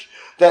message,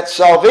 that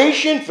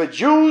salvation for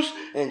Jews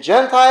and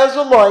Gentiles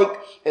alike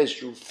is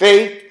through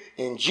faith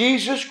in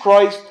Jesus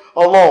Christ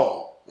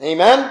alone.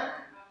 Amen?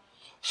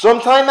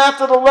 Sometime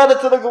after the letter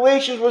to the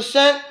Galatians was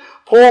sent,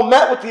 Paul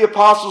met with the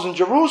apostles in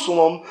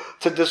Jerusalem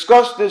to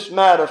discuss this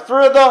matter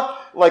further,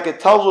 like it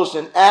tells us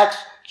in Acts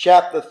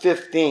chapter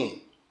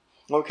 15.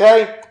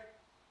 Okay?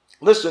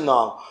 Listen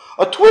now.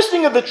 A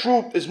twisting of the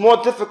truth is more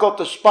difficult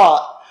to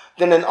spot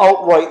than an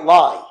outright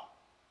lie.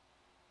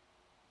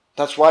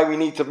 That's why we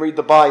need to read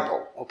the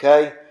Bible,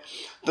 okay?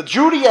 The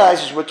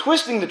Judaizers were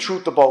twisting the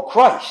truth about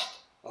Christ,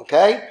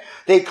 okay?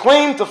 They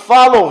claimed to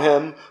follow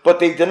him, but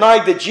they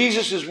denied that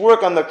Jesus'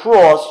 work on the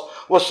cross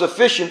was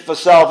sufficient for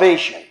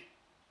salvation.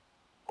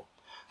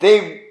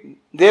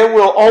 There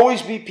will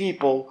always be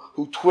people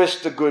who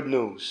twist the good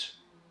news,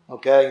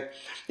 okay?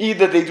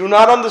 Either they do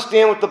not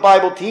understand what the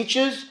Bible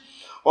teaches,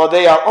 or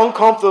they are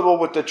uncomfortable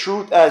with the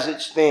truth as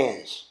it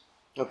stands.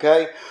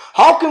 Okay?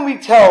 How can we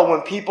tell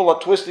when people are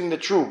twisting the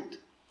truth?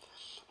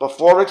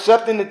 Before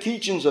accepting the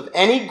teachings of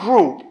any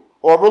group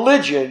or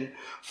religion,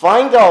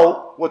 find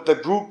out what the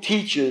group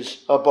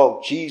teaches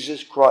about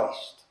Jesus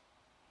Christ.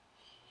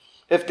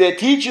 If their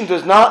teaching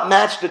does not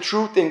match the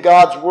truth in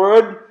God's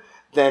word,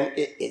 then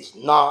it is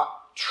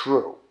not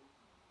true.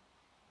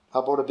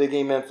 How about a big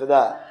amen for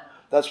that?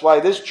 That's why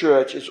this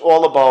church is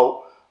all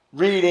about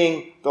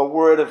reading the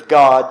Word of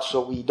God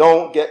so we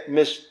don't get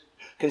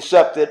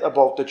misconcepted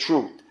about the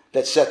truth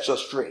that sets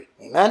us free.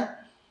 Amen?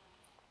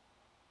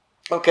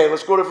 Okay,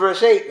 let's go to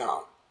verse 8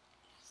 now.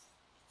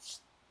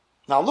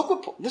 Now look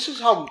what this is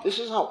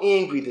how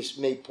angry this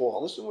made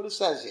Paul. Listen to what it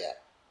says here.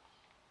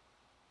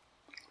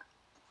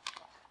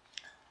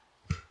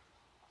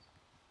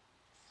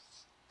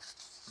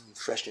 Let me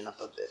freshen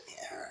up a bit here.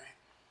 All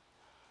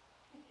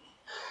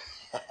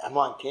right. I'm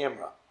on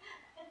camera.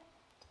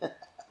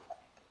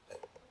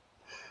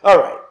 All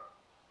right.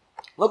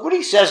 Look what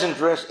he says in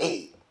verse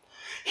 8.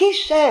 He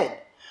said,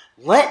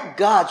 let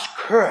God's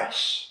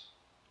curse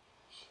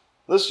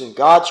Listen,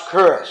 God's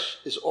curse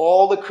is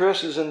all the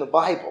curses in the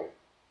Bible.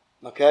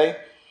 Okay?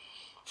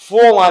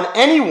 Fall on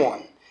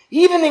anyone,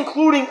 even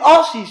including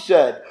us, he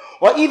said,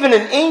 or even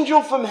an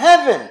angel from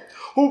heaven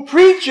who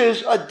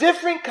preaches a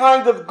different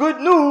kind of good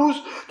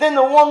news than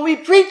the one we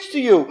preach to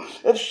you.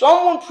 If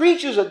someone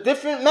preaches a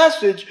different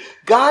message,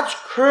 God's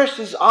curse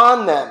is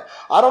on them.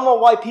 I don't know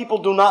why people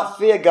do not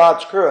fear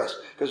God's curse,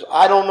 because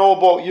I don't know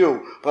about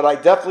you, but I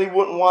definitely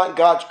wouldn't want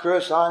God's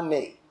curse on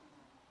me.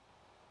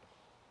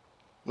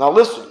 Now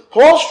listen,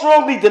 Paul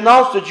strongly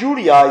denounced the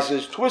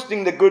Judaizers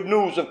twisting the good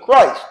news of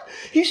Christ.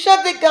 He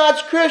said that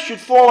God's curse should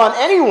fall on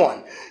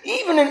anyone,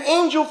 even an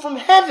angel from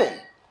heaven,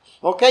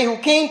 okay, who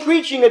came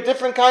preaching a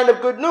different kind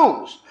of good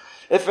news.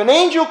 If an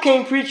angel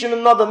came preaching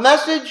another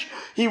message,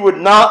 he would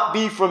not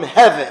be from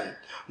heaven,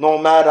 no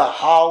matter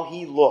how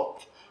he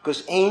looked.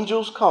 Because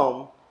angels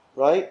come,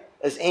 right,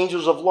 as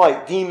angels of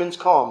light. Demons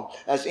come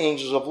as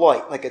angels of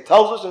light. Like it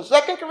tells us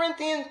in 2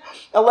 Corinthians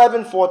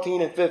 11,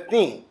 14, and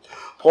 15.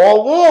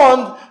 Paul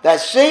warned that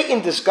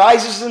Satan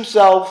disguises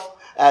himself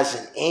as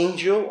an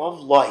angel of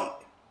light.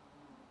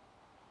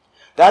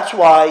 That's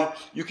why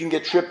you can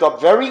get tripped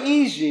up very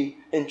easy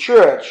in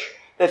church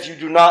if you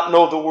do not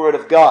know the Word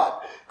of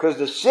God. Because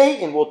the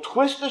Satan will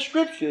twist the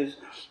Scriptures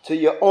to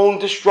your own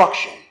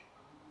destruction.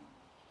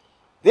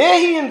 There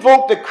he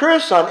invoked the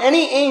curse on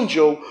any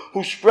angel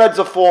who spreads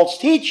a false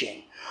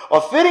teaching, a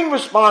fitting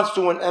response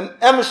to an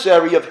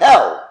emissary of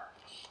hell.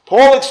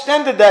 Paul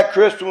extended that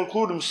curse to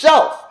include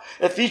himself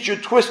if he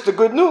should twist the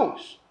good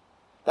news.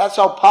 That's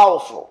how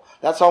powerful,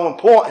 that's how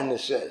important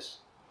this is.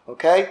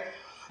 Okay?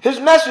 His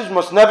message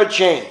must never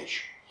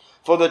change,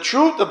 for the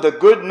truth of the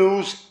good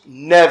news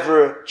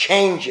never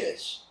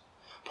changes.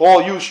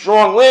 Paul used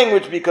strong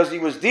language because he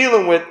was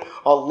dealing with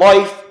a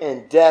life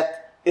and death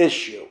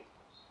issue.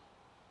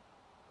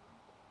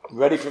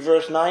 Ready for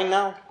verse 9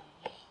 now?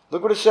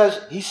 Look what it says.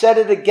 He said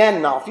it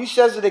again now. If he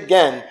says it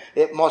again,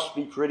 it must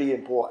be pretty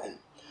important.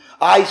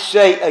 I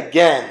say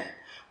again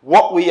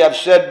what we have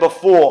said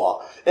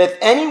before. If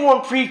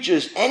anyone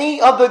preaches any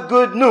other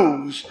good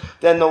news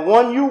than the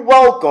one you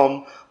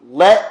welcome,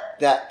 let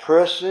that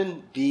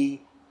person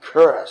be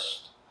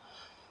cursed.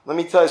 Let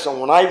me tell you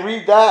something. When I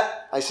read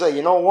that, I say,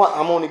 you know what?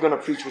 I'm only going to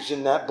preach what's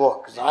in that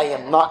book, because I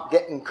am not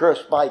getting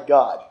cursed by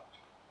God.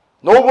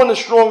 No one is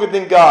stronger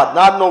than God.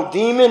 Not no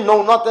demon,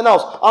 no nothing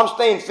else. I'm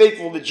staying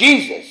faithful to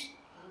Jesus,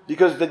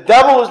 because the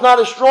devil is not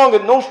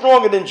no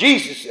stronger than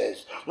Jesus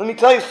is. Let me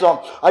tell you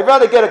something. I'd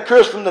rather get a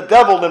curse from the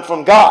devil than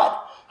from God,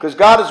 because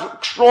God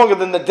is stronger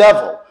than the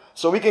devil.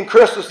 So he can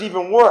curse us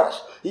even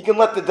worse. He can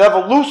let the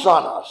devil loose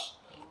on us.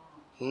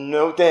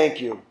 No,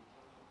 thank you.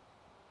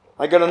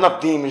 I got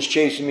enough demons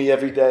chasing me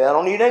every day. I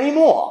don't need any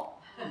more.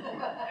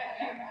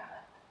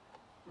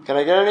 Can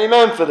I get an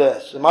amen for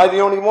this? Am I the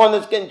only one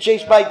that's getting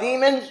chased by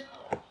demons?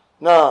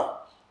 No.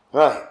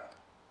 Right.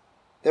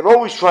 They're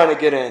always trying to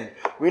get in.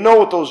 We know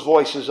what those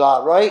voices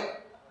are, right?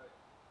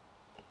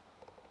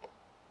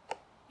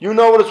 You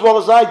know it as well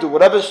as I do.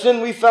 Whatever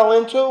sin we fell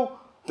into,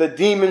 the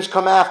demons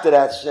come after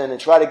that sin and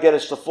try to get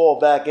us to fall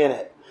back in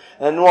it.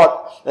 And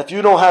what? If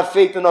you don't have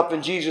faith enough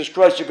in Jesus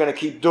Christ, you're going to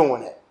keep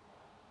doing it.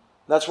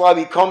 That's why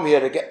we come here,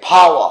 to get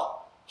power.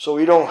 So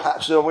we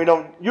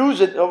don't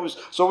use it,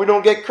 so we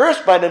don't get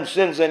cursed by them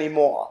sins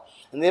anymore.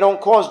 And they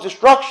don't cause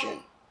destruction.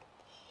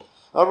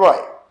 All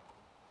right.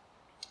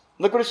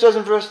 Look what it says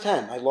in verse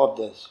 10. I love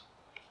this.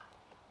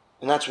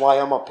 And that's why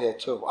I'm up here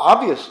too.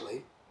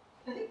 Obviously,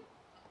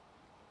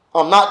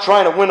 I'm not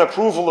trying to win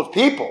approval of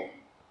people,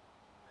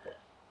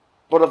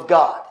 but of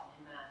God.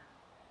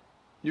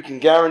 You can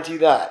guarantee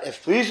that.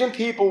 If pleasing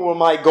people were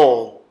my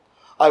goal,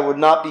 I would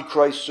not be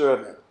Christ's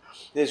servant.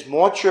 There's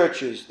more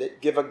churches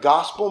that give a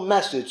gospel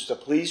message to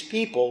please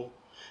people,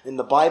 and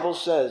the Bible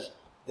says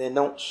they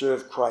don't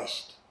serve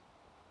Christ.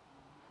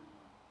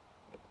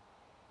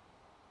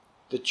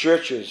 The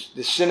churches,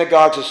 the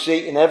synagogues of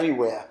Satan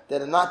everywhere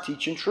that are not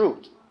teaching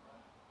truth.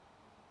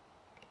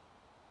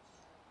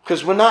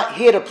 Because we're not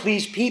here to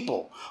please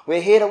people.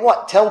 We're here to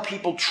what? Tell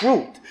people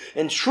truth.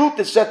 And truth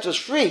that sets us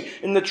free.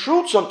 And the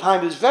truth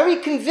sometimes is very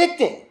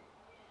convicting.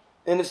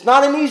 And it's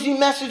not an easy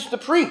message to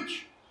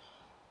preach.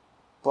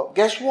 But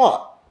guess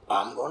what?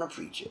 I'm going to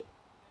preach it.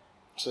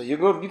 So you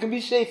can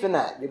be safe in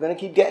that. You're going to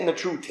keep getting the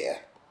truth here.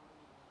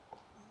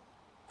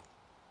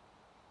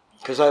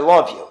 Because I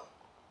love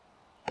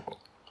you.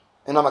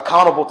 And I'm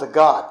accountable to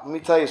God. Let me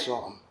tell you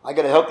something. I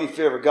got a healthy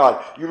fear of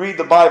God. You read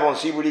the Bible and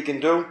see what He can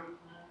do,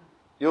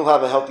 you'll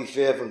have a healthy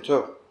fear of Him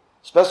too.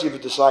 Especially if you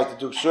decide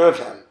to serve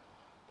Him.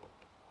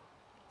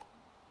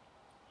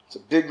 It's a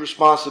big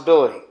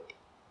responsibility.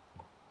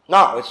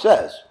 Now, it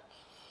says,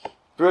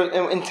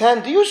 in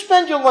 10, do you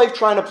spend your life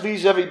trying to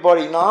please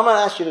everybody? Now, I'm going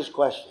to ask you this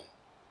question.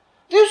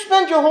 Do you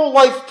spend your whole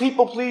life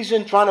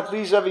people-pleasing, trying to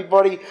please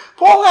everybody?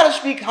 Paul had to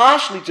speak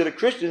harshly to the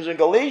Christians in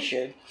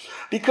Galatians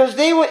because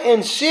they were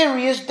in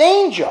serious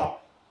danger.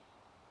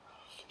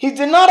 He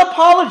did not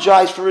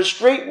apologize for his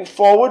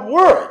straightforward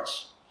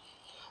words,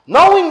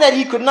 knowing that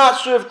he could not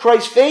serve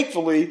Christ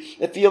faithfully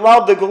if he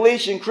allowed the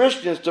Galatian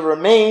Christians to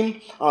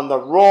remain on the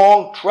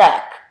wrong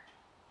track.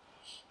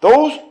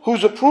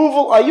 Whose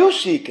approval are you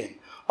seeking?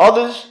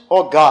 Others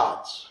or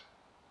God's?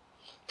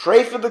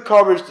 Pray for the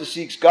courage to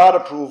seek God's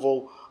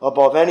approval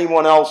above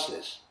anyone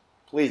else's.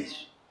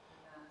 Please.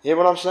 Hear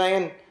what I'm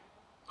saying?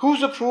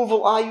 Whose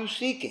approval are you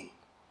seeking?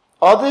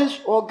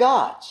 Others or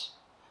God's?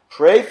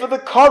 Pray for the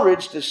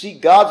courage to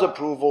seek God's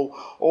approval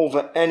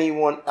over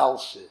anyone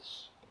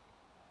else's.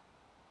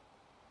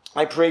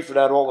 I pray for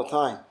that all the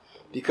time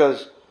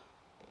because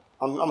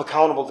I'm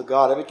accountable to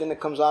God. Everything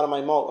that comes out of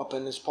my mouth up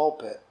in this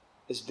pulpit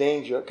is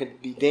danger. It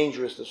could be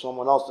dangerous to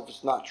someone else if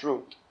it's not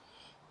truth.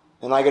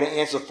 And I got to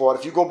answer for it.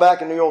 If you go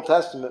back in the Old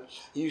Testament,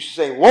 he used to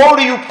say, woe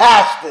to you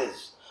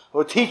pastors who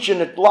are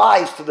teaching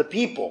lies to the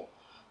people.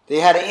 They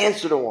had to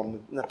answer to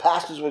them. And the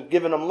pastors were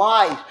giving them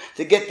lies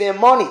to get their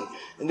money.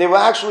 And they were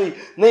actually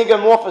laying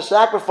them off for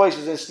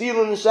sacrifices and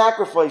stealing the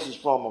sacrifices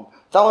from them.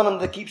 Telling them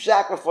to keep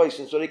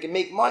sacrificing so they can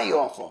make money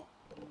off them.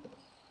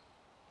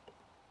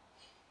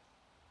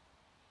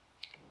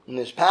 And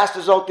there's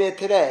pastors out there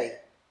today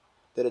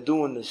that are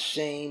doing the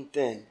same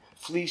thing.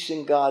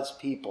 Fleecing God's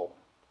people.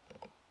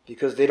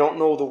 Because they don't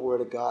know the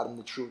Word of God and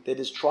the truth. They're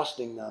just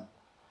trusting them.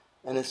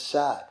 And it's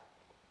sad.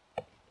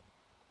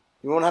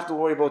 You won't have to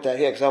worry about that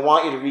here because I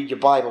want you to read your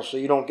Bible so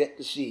you don't get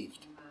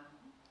deceived.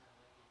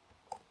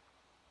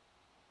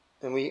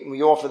 And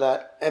we offer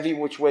that every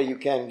which way you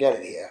can get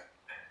it here.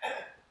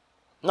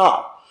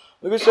 Now,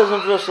 look what it says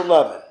in verse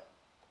 11.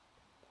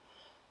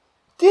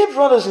 Dear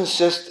brothers and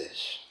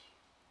sisters,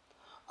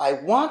 I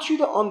want you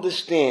to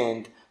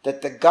understand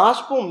that the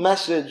gospel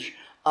message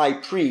I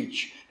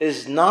preach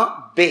is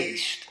not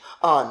based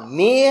on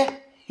mere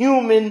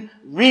human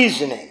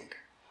reasoning.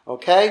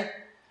 Okay?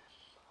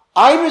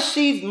 I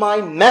received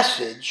my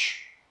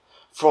message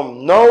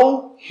from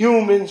no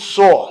human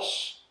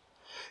source,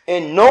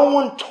 and no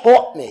one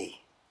taught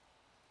me.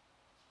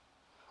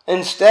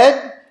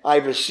 Instead, I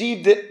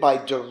received it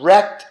by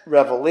direct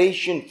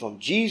revelation from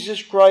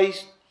Jesus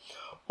Christ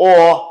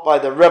or by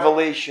the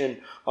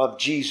revelation of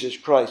Jesus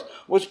Christ.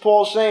 What's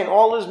Paul saying?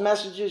 All his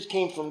messages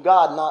came from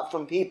God, not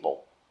from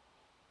people.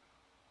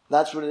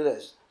 That's what it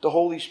is. The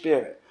Holy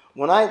Spirit.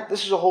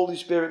 This is a Holy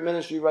Spirit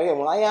ministry right here.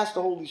 When I ask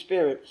the Holy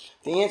Spirit,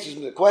 the answers to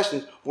the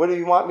questions, where do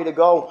you want me to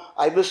go?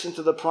 I listen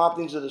to the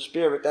promptings of the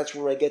Spirit. That's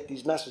where I get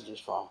these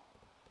messages from.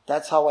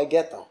 That's how I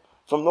get them.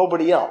 From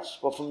nobody else,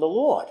 but from the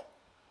Lord.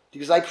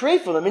 Because I pray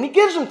for them and He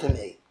gives them to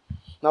me.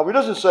 Now, He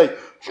doesn't say,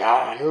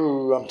 John,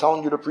 I'm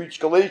telling you to preach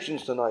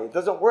Galatians tonight. It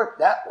doesn't work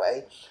that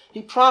way.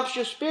 He prompts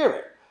your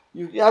spirit.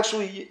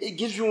 It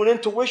gives you an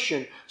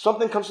intuition.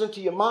 Something comes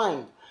into your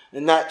mind.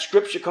 And that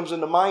scripture comes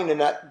into mind,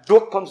 and that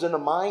book comes into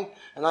mind.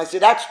 And I say,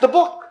 that's the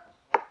book.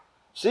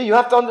 See, you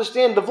have to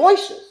understand the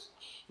voices.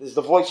 There's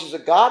the voices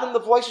of God and the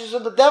voices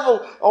of the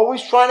devil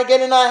always trying to get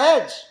in our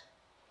heads.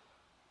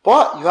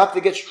 But you have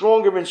to get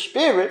stronger in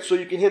spirit so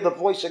you can hear the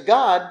voice of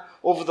God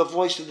over the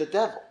voice of the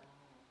devil.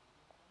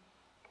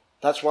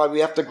 That's why we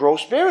have to grow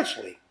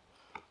spiritually.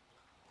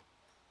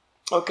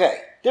 Okay,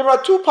 there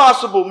are two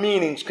possible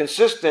meanings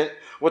consistent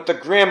with the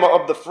grammar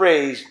of the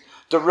phrase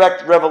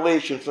direct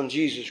revelation from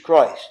Jesus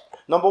Christ.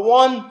 Number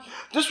one,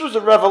 this was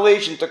a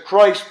revelation to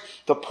Christ,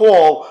 to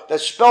Paul, that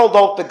spelled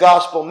out the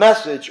gospel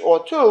message.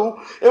 Or two,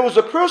 it was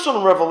a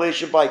personal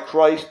revelation by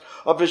Christ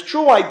of His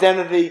true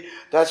identity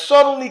that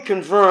subtly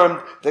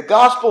confirmed the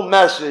gospel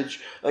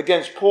message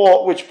against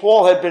Paul, which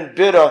Paul had been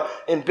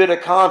in bitter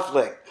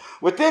conflict.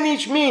 Within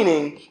each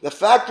meaning, the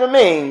fact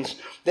remains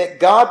that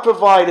God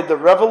provided the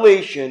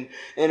revelation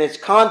and its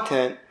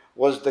content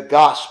was the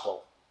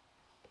gospel.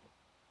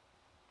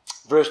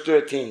 Verse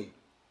 13.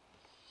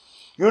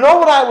 You know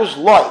what I was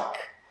like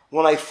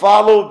when I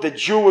followed the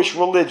Jewish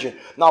religion.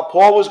 Now,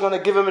 Paul was going to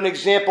give him an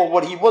example of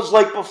what he was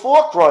like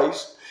before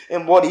Christ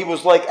and what he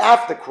was like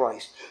after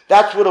Christ.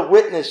 That's what a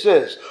witness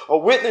is. A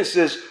witness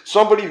is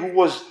somebody who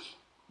was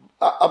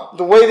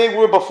the way they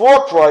were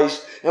before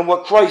Christ, and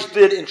what Christ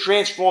did and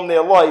transformed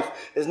their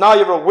life is now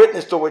you're a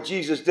witness to what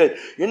Jesus did.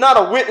 You're not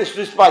a witness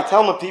just by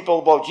telling people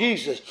about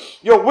Jesus.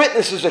 Your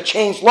witness is a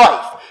changed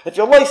life. If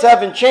your life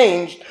haven't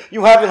changed,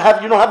 you don't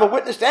have a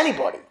witness to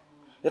anybody.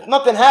 If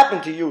nothing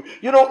happened to you,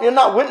 you're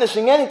not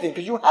witnessing anything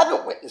because you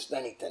haven't witnessed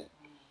anything.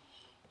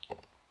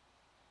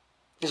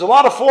 There's a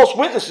lot of false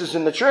witnesses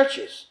in the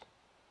churches.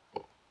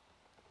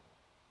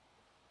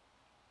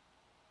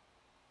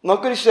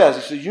 Look what he says.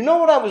 He says, you know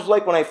what I was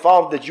like when I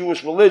followed the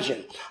Jewish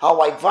religion? How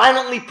I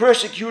violently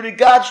persecuted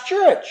God's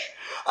church.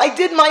 I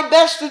did my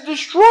best to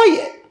destroy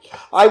it.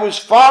 I was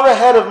far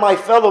ahead of my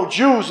fellow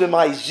Jews in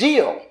my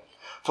zeal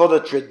for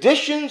the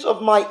traditions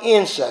of my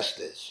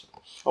ancestors.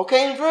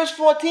 Okay, in verse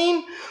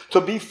 14,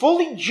 to be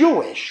fully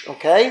Jewish,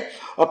 okay,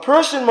 a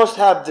person must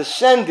have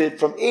descended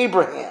from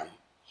Abraham.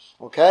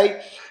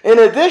 Okay? In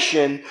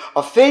addition,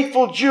 a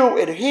faithful Jew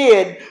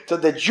adhered to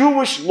the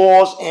Jewish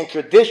laws and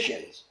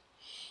traditions.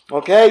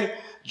 Okay?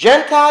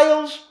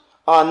 Gentiles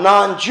are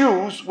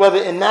non-Jews,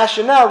 whether in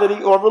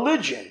nationality or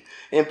religion.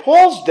 In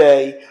Paul's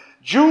day,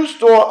 Jews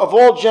thought of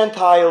all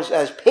Gentiles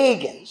as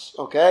pagans.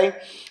 Okay?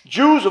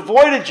 Jews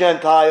avoided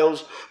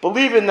Gentiles,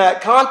 believing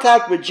that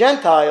contact with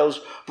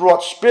Gentiles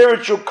brought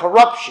spiritual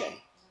corruption.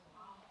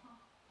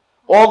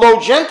 Although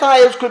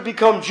Gentiles could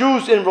become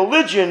Jews in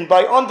religion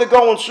by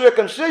undergoing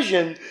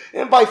circumcision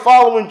and by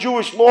following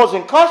Jewish laws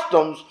and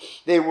customs,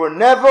 they were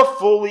never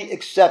fully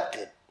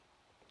accepted.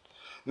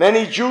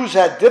 Many Jews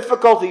had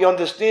difficulty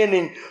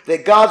understanding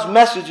that God's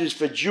message is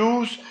for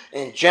Jews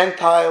and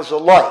Gentiles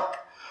alike.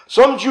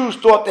 Some Jews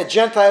thought that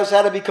Gentiles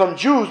had to become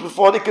Jews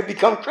before they could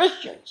become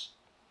Christians.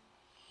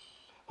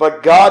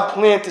 But God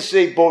planned to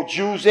save both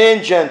Jews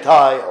and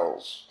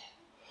Gentiles.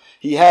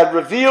 He had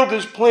revealed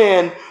his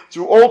plan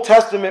through Old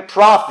Testament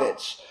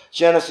prophets,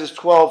 Genesis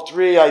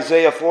 12:3,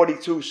 Isaiah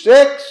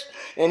 42:6,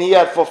 and he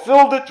had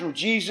fulfilled it through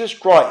Jesus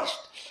Christ.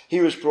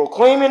 He was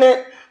proclaiming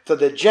it to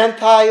the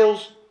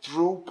Gentiles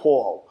through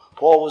Paul.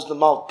 Paul was the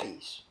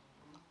mouthpiece.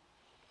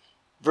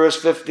 Verse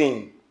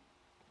 15.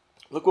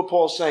 Look what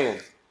Paul's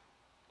saying.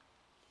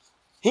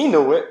 He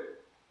knew it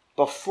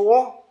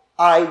before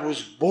I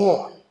was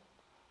born.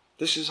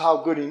 This is how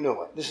good he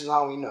knew it. This is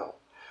how he knew.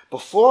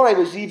 Before I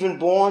was even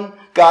born,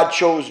 God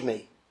chose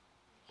me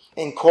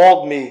and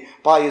called me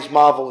by his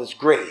marvelous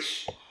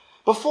grace.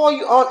 Before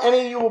any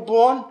of you were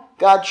born,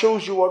 God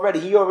chose you already.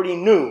 He already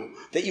knew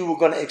that you were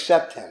going to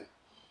accept him.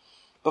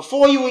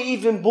 Before you were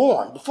even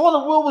born, before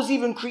the world was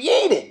even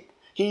created,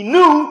 he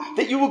knew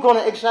that you were going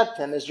to accept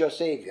him as your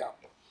Savior.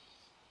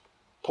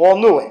 Paul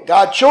knew it.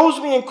 God chose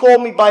me and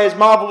called me by his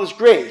marvelous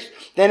grace.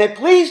 Then it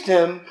pleased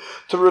him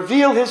to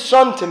reveal his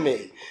Son to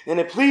me. And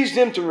it pleased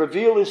him to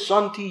reveal his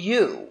Son to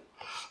you,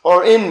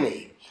 or in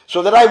me,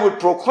 so that I would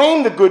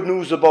proclaim the good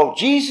news about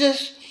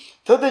Jesus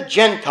to the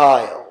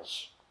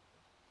Gentiles.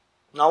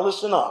 Now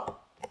listen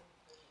up.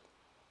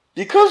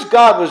 Because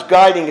God was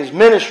guiding his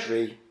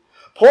ministry,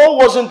 Paul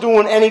wasn't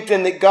doing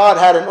anything that God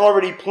hadn't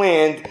already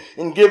planned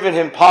and given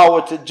him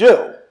power to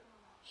do.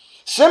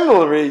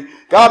 Similarly,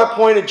 God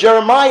appointed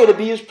Jeremiah to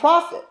be his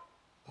prophet.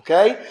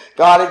 Okay?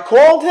 God had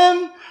called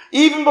him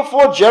even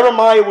before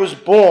Jeremiah was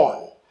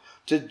born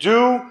to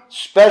do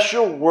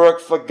special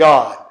work for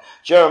God.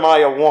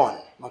 Jeremiah 1,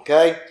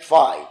 okay,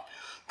 5.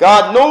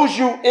 God knows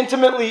you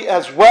intimately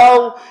as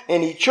well,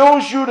 and he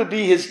chose you to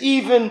be his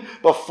even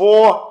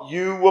before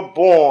you were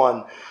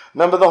born.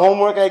 Remember the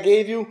homework I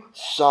gave you?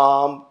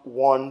 Psalm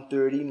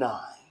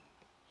 139.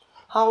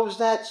 How was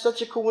that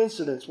such a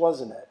coincidence,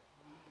 wasn't it?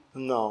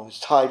 No, it's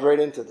tied right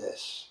into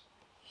this.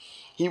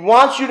 He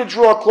wants you to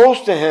draw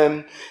close to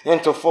him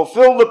and to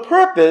fulfill the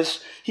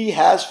purpose he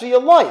has for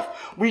your life.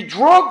 We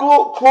draw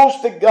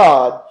close to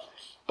God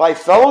by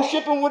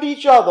fellowshipping with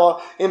each other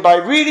and by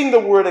reading the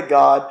Word of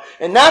God.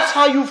 And that's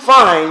how you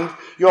find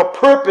your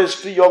purpose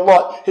for your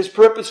life, his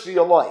purpose for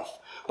your life.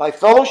 By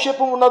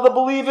fellowshipping with other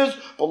believers,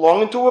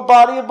 belonging to a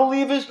body of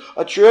believers,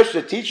 a church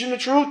that's teaching the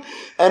truth.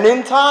 And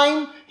in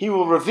time, he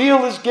will reveal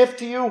his gift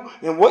to you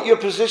and what your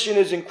position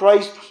is in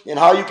Christ and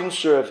how you can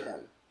serve him.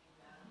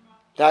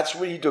 That's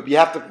what you do. You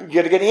got to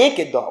get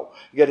anchored, though.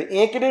 You got to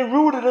anchored and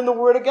rooted in the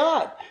Word of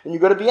God. And you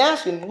got to be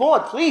asking,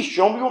 Lord, please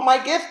show me what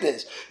my gift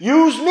is.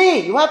 Use me.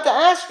 You have to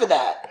ask for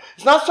that.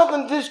 It's not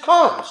something that just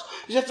comes.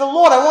 You say,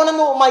 Lord, I want to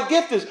know what my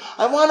gift is.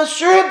 I want to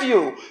serve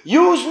you.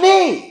 Use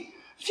me.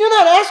 If you're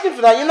not asking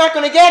for that, you're not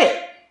going to get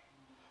it.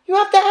 You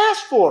have to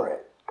ask for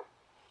it.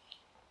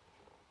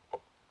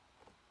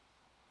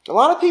 A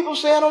lot of people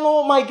say, I don't know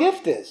what my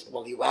gift is.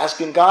 Well, are you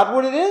asking God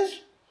what it is?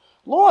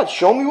 Lord,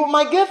 show me what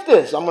my gift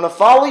is. I'm going to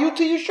follow you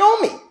till you show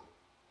me.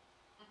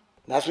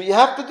 That's what you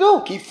have to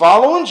do. Keep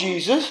following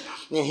Jesus,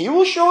 and he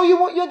will show you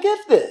what your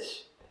gift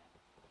is.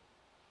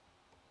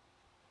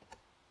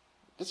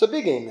 That's a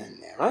big amen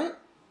there, right?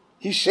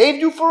 He saved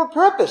you for a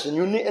purpose,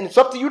 and it's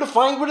up to you to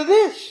find what it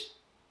is.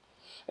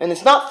 And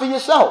it's not for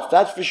yourself,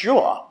 that's for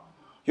sure.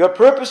 Your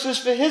purpose is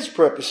for his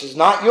purposes,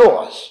 not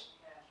yours.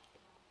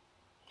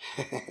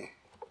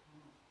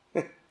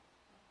 I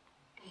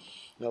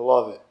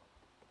love it.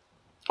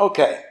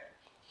 Okay.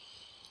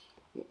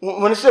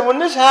 When it said, when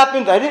this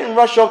happened, I didn't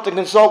rush out to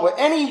consult with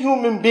any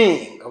human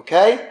being,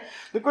 okay?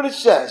 Look what it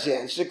says here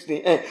in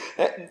 16.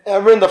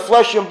 We're in the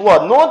flesh and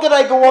blood. Nor did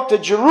I go up to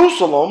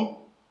Jerusalem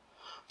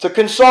to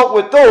consult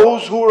with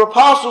those who were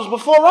apostles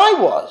before I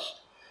was.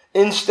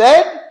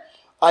 Instead,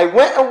 I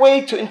went away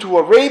into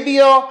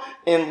Arabia,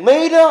 and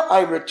later I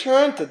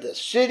returned to the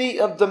city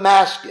of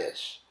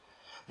Damascus.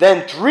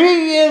 Then 3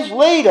 years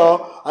later,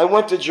 I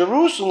went to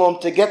Jerusalem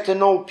to get to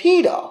know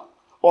Peter,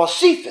 or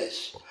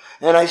Cephas,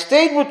 and I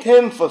stayed with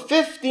him for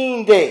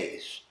 15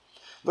 days.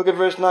 Look at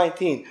verse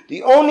 19.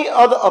 The only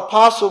other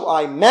apostle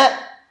I met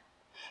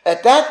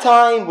at that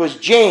time was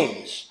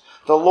James,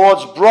 the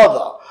Lord's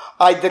brother.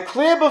 I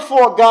declare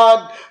before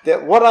God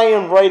that what I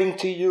am writing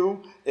to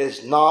you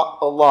is not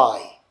a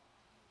lie.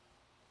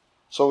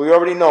 So we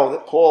already know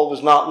that Paul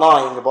was not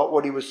lying about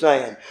what he was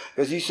saying,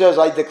 because he says,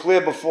 I declare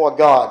before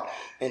God.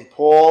 And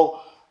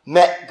Paul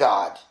met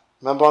God.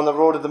 Remember on the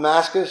road to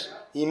Damascus?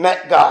 He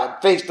met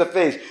God face to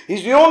face.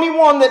 He's the only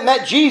one that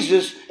met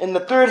Jesus in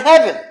the third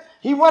heaven.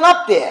 He went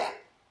up there.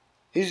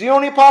 He's the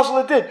only apostle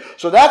that did.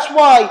 So that's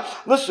why,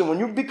 listen,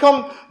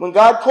 when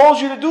God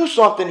calls you to do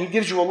something, he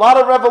gives you a lot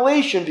of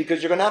revelation,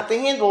 because you're going to have to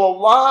handle a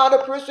lot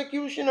of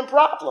persecution and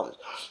problems.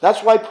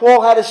 That's why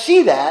Paul had to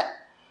see that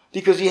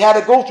because he had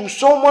to go through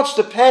so much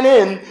to pen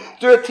in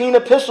 13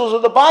 epistles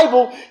of the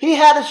Bible. He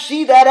had to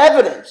see that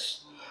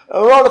evidence in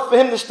order for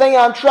him to stay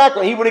on track,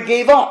 or he would have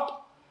gave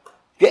up.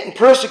 Getting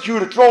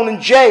persecuted, thrown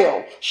in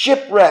jail,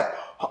 shipwrecked,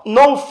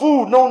 no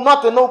food, no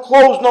nothing, no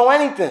clothes, no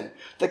anything,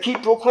 to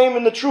keep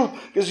proclaiming the truth,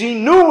 because he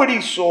knew what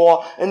he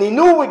saw and he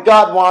knew what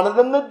God wanted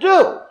him to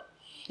do.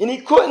 And he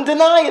couldn't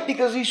deny it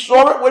because he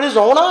saw it with his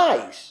own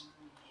eyes.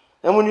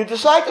 And when you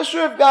decide to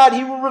serve God,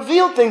 he will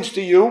reveal things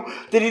to you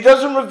that he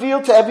doesn't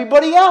reveal to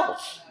everybody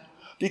else.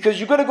 Because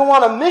you're going to go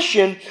on a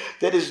mission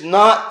that is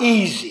not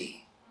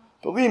easy.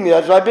 Believe me,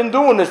 as I've been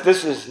doing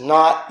this is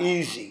not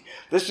easy.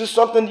 This is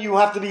something you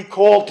have to be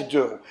called to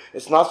do.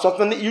 It's not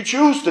something that you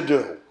choose to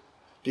do.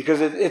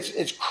 Because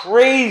it's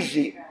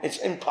crazy. It's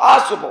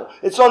impossible.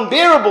 It's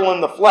unbearable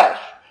in the flesh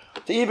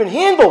to even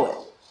handle it,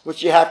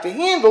 which you have to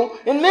handle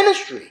in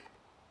ministry.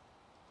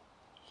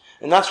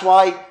 And that's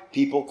why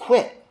people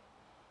quit.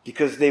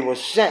 Because they were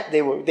sent.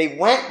 They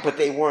went, but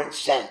they weren't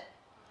sent.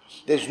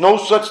 There's no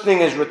such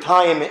thing as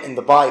retirement in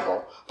the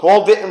Bible.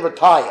 Paul didn't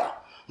retire.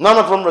 None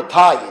of them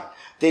retired.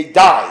 They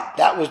died.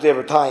 That was their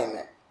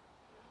retirement.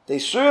 They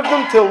served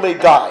him till they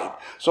died.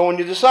 So when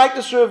you decide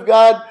to serve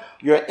God,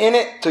 you're in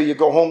it till you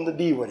go home to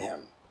be with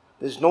him.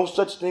 There's no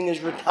such thing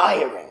as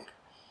retiring.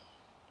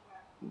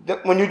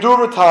 When you do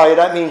retire,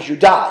 that means you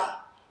die.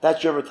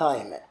 That's your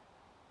retirement.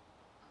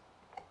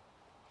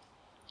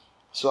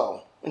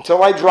 So,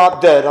 until I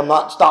drop dead, I'm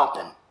not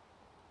stopping.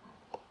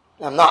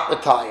 I'm not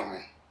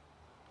retiring.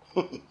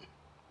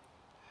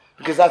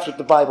 Because that's what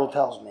the Bible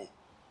tells me.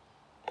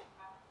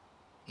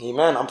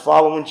 Amen. I'm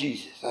following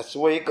Jesus. That's the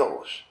way it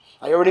goes.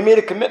 I already made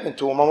a commitment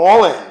to him. I'm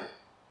all in.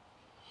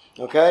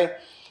 Okay?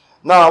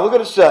 Now, look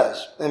what it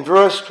says in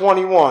verse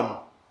 21.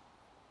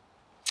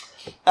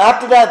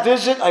 After that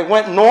visit, I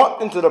went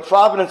north into the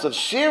province of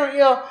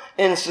Syria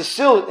and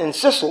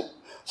Cilicia.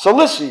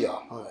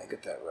 Oh, I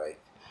get that right.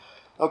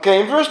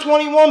 Okay, in verse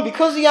 21,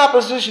 because of the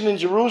opposition in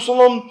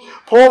Jerusalem,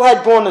 Paul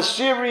had gone to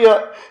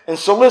Syria and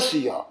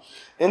Cilicia.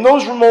 In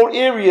those remote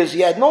areas,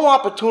 he had no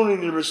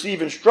opportunity to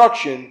receive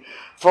instruction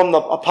from the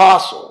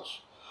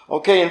apostles.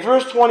 Okay, in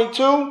verse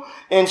 22,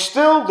 and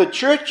still the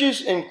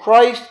churches in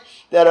Christ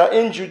that are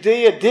in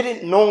Judea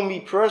didn't know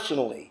me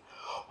personally.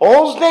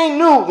 All they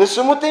knew,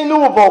 listen what they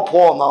knew about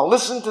Paul now.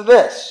 Listen to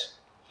this.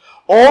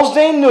 All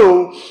they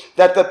knew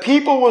that the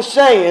people were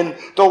saying,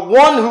 the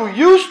one who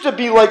used to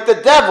be like the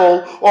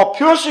devil or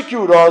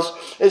persecute us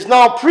is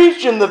now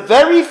preaching the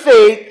very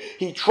faith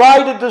he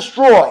tried to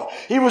destroy.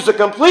 He was a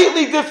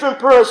completely different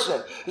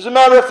person. As a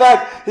matter of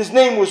fact, his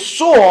name was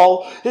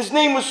Saul. He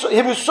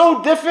was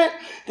so different,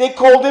 they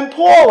called him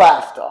Paul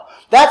after.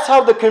 That's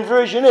how the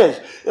conversion is.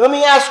 Let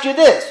me ask you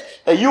this.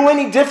 Are you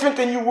any different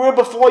than you were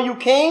before you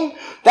came?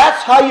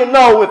 That's how you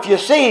know if you're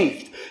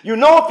saved. You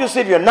know if you're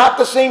saved, you're not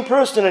the same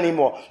person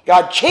anymore.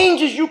 God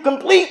changes you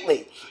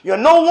completely. You're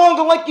no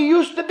longer like you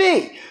used to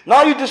be.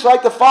 Now you just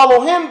like to follow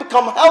him,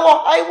 become hell or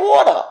high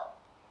water.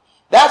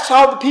 That's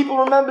how the people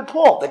remembered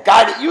Paul. The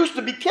guy that used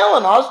to be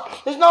killing us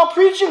is now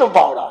preaching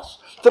about us.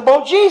 It's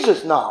about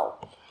Jesus now.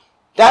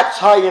 That's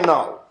how you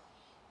know.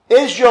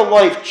 Is your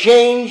life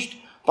changed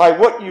by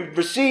what you've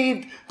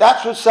received?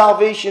 That's what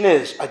salvation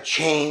is, a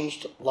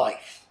changed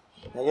life.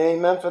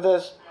 Amen for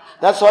this?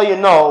 That's how you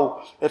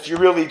know if you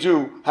really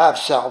do have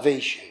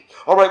salvation.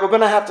 All right, we're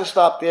going to have to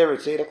stop there.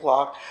 It's 8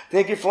 o'clock.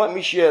 Thank you for letting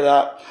me share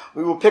that.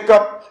 We will pick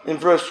up in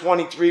verse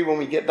 23 when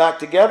we get back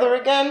together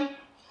again.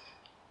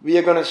 We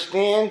are going to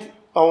stand,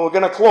 we're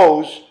going to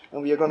close,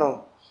 and we are going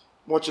to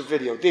watch a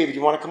video. David,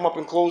 you want to come up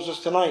and close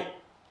us tonight?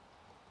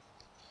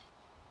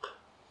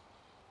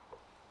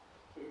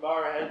 We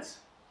bow our heads.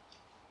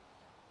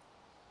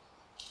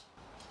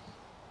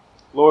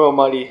 Lord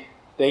Almighty,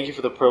 thank you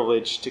for the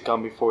privilege to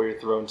come before your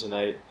throne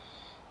tonight,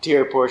 to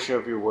hear a portion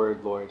of your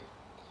word, Lord.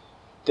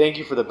 Thank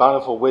you for the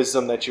bountiful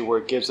wisdom that your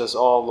word gives us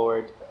all,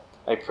 Lord.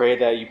 I pray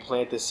that you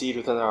plant the seed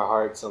within our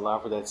hearts and allow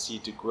for that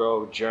seed to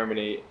grow,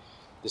 germinate,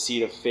 the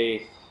seed of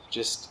faith,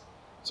 just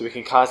so we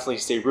can constantly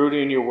stay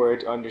rooted in your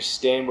word,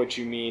 understand what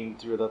you mean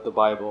throughout the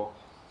Bible.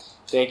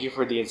 Thank you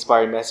for the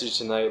inspired message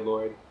tonight,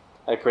 Lord.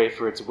 I pray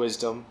for its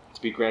wisdom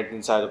to be granted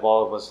inside of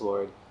all of us,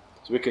 Lord,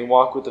 so we can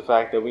walk with the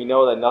fact that we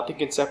know that nothing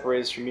can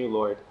separate us from you,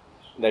 Lord,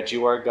 and that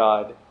you are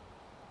God,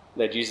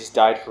 that Jesus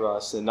died for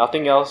us, and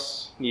nothing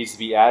else needs to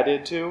be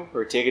added to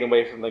or taken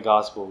away from the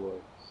gospel,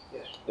 Lord.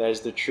 Yes. That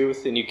is the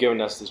truth, and you've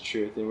given us this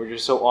truth, and we're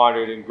just so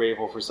honored and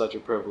grateful for such a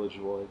privilege,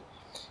 Lord.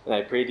 And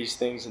I pray these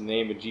things in the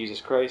name of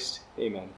Jesus Christ. Amen.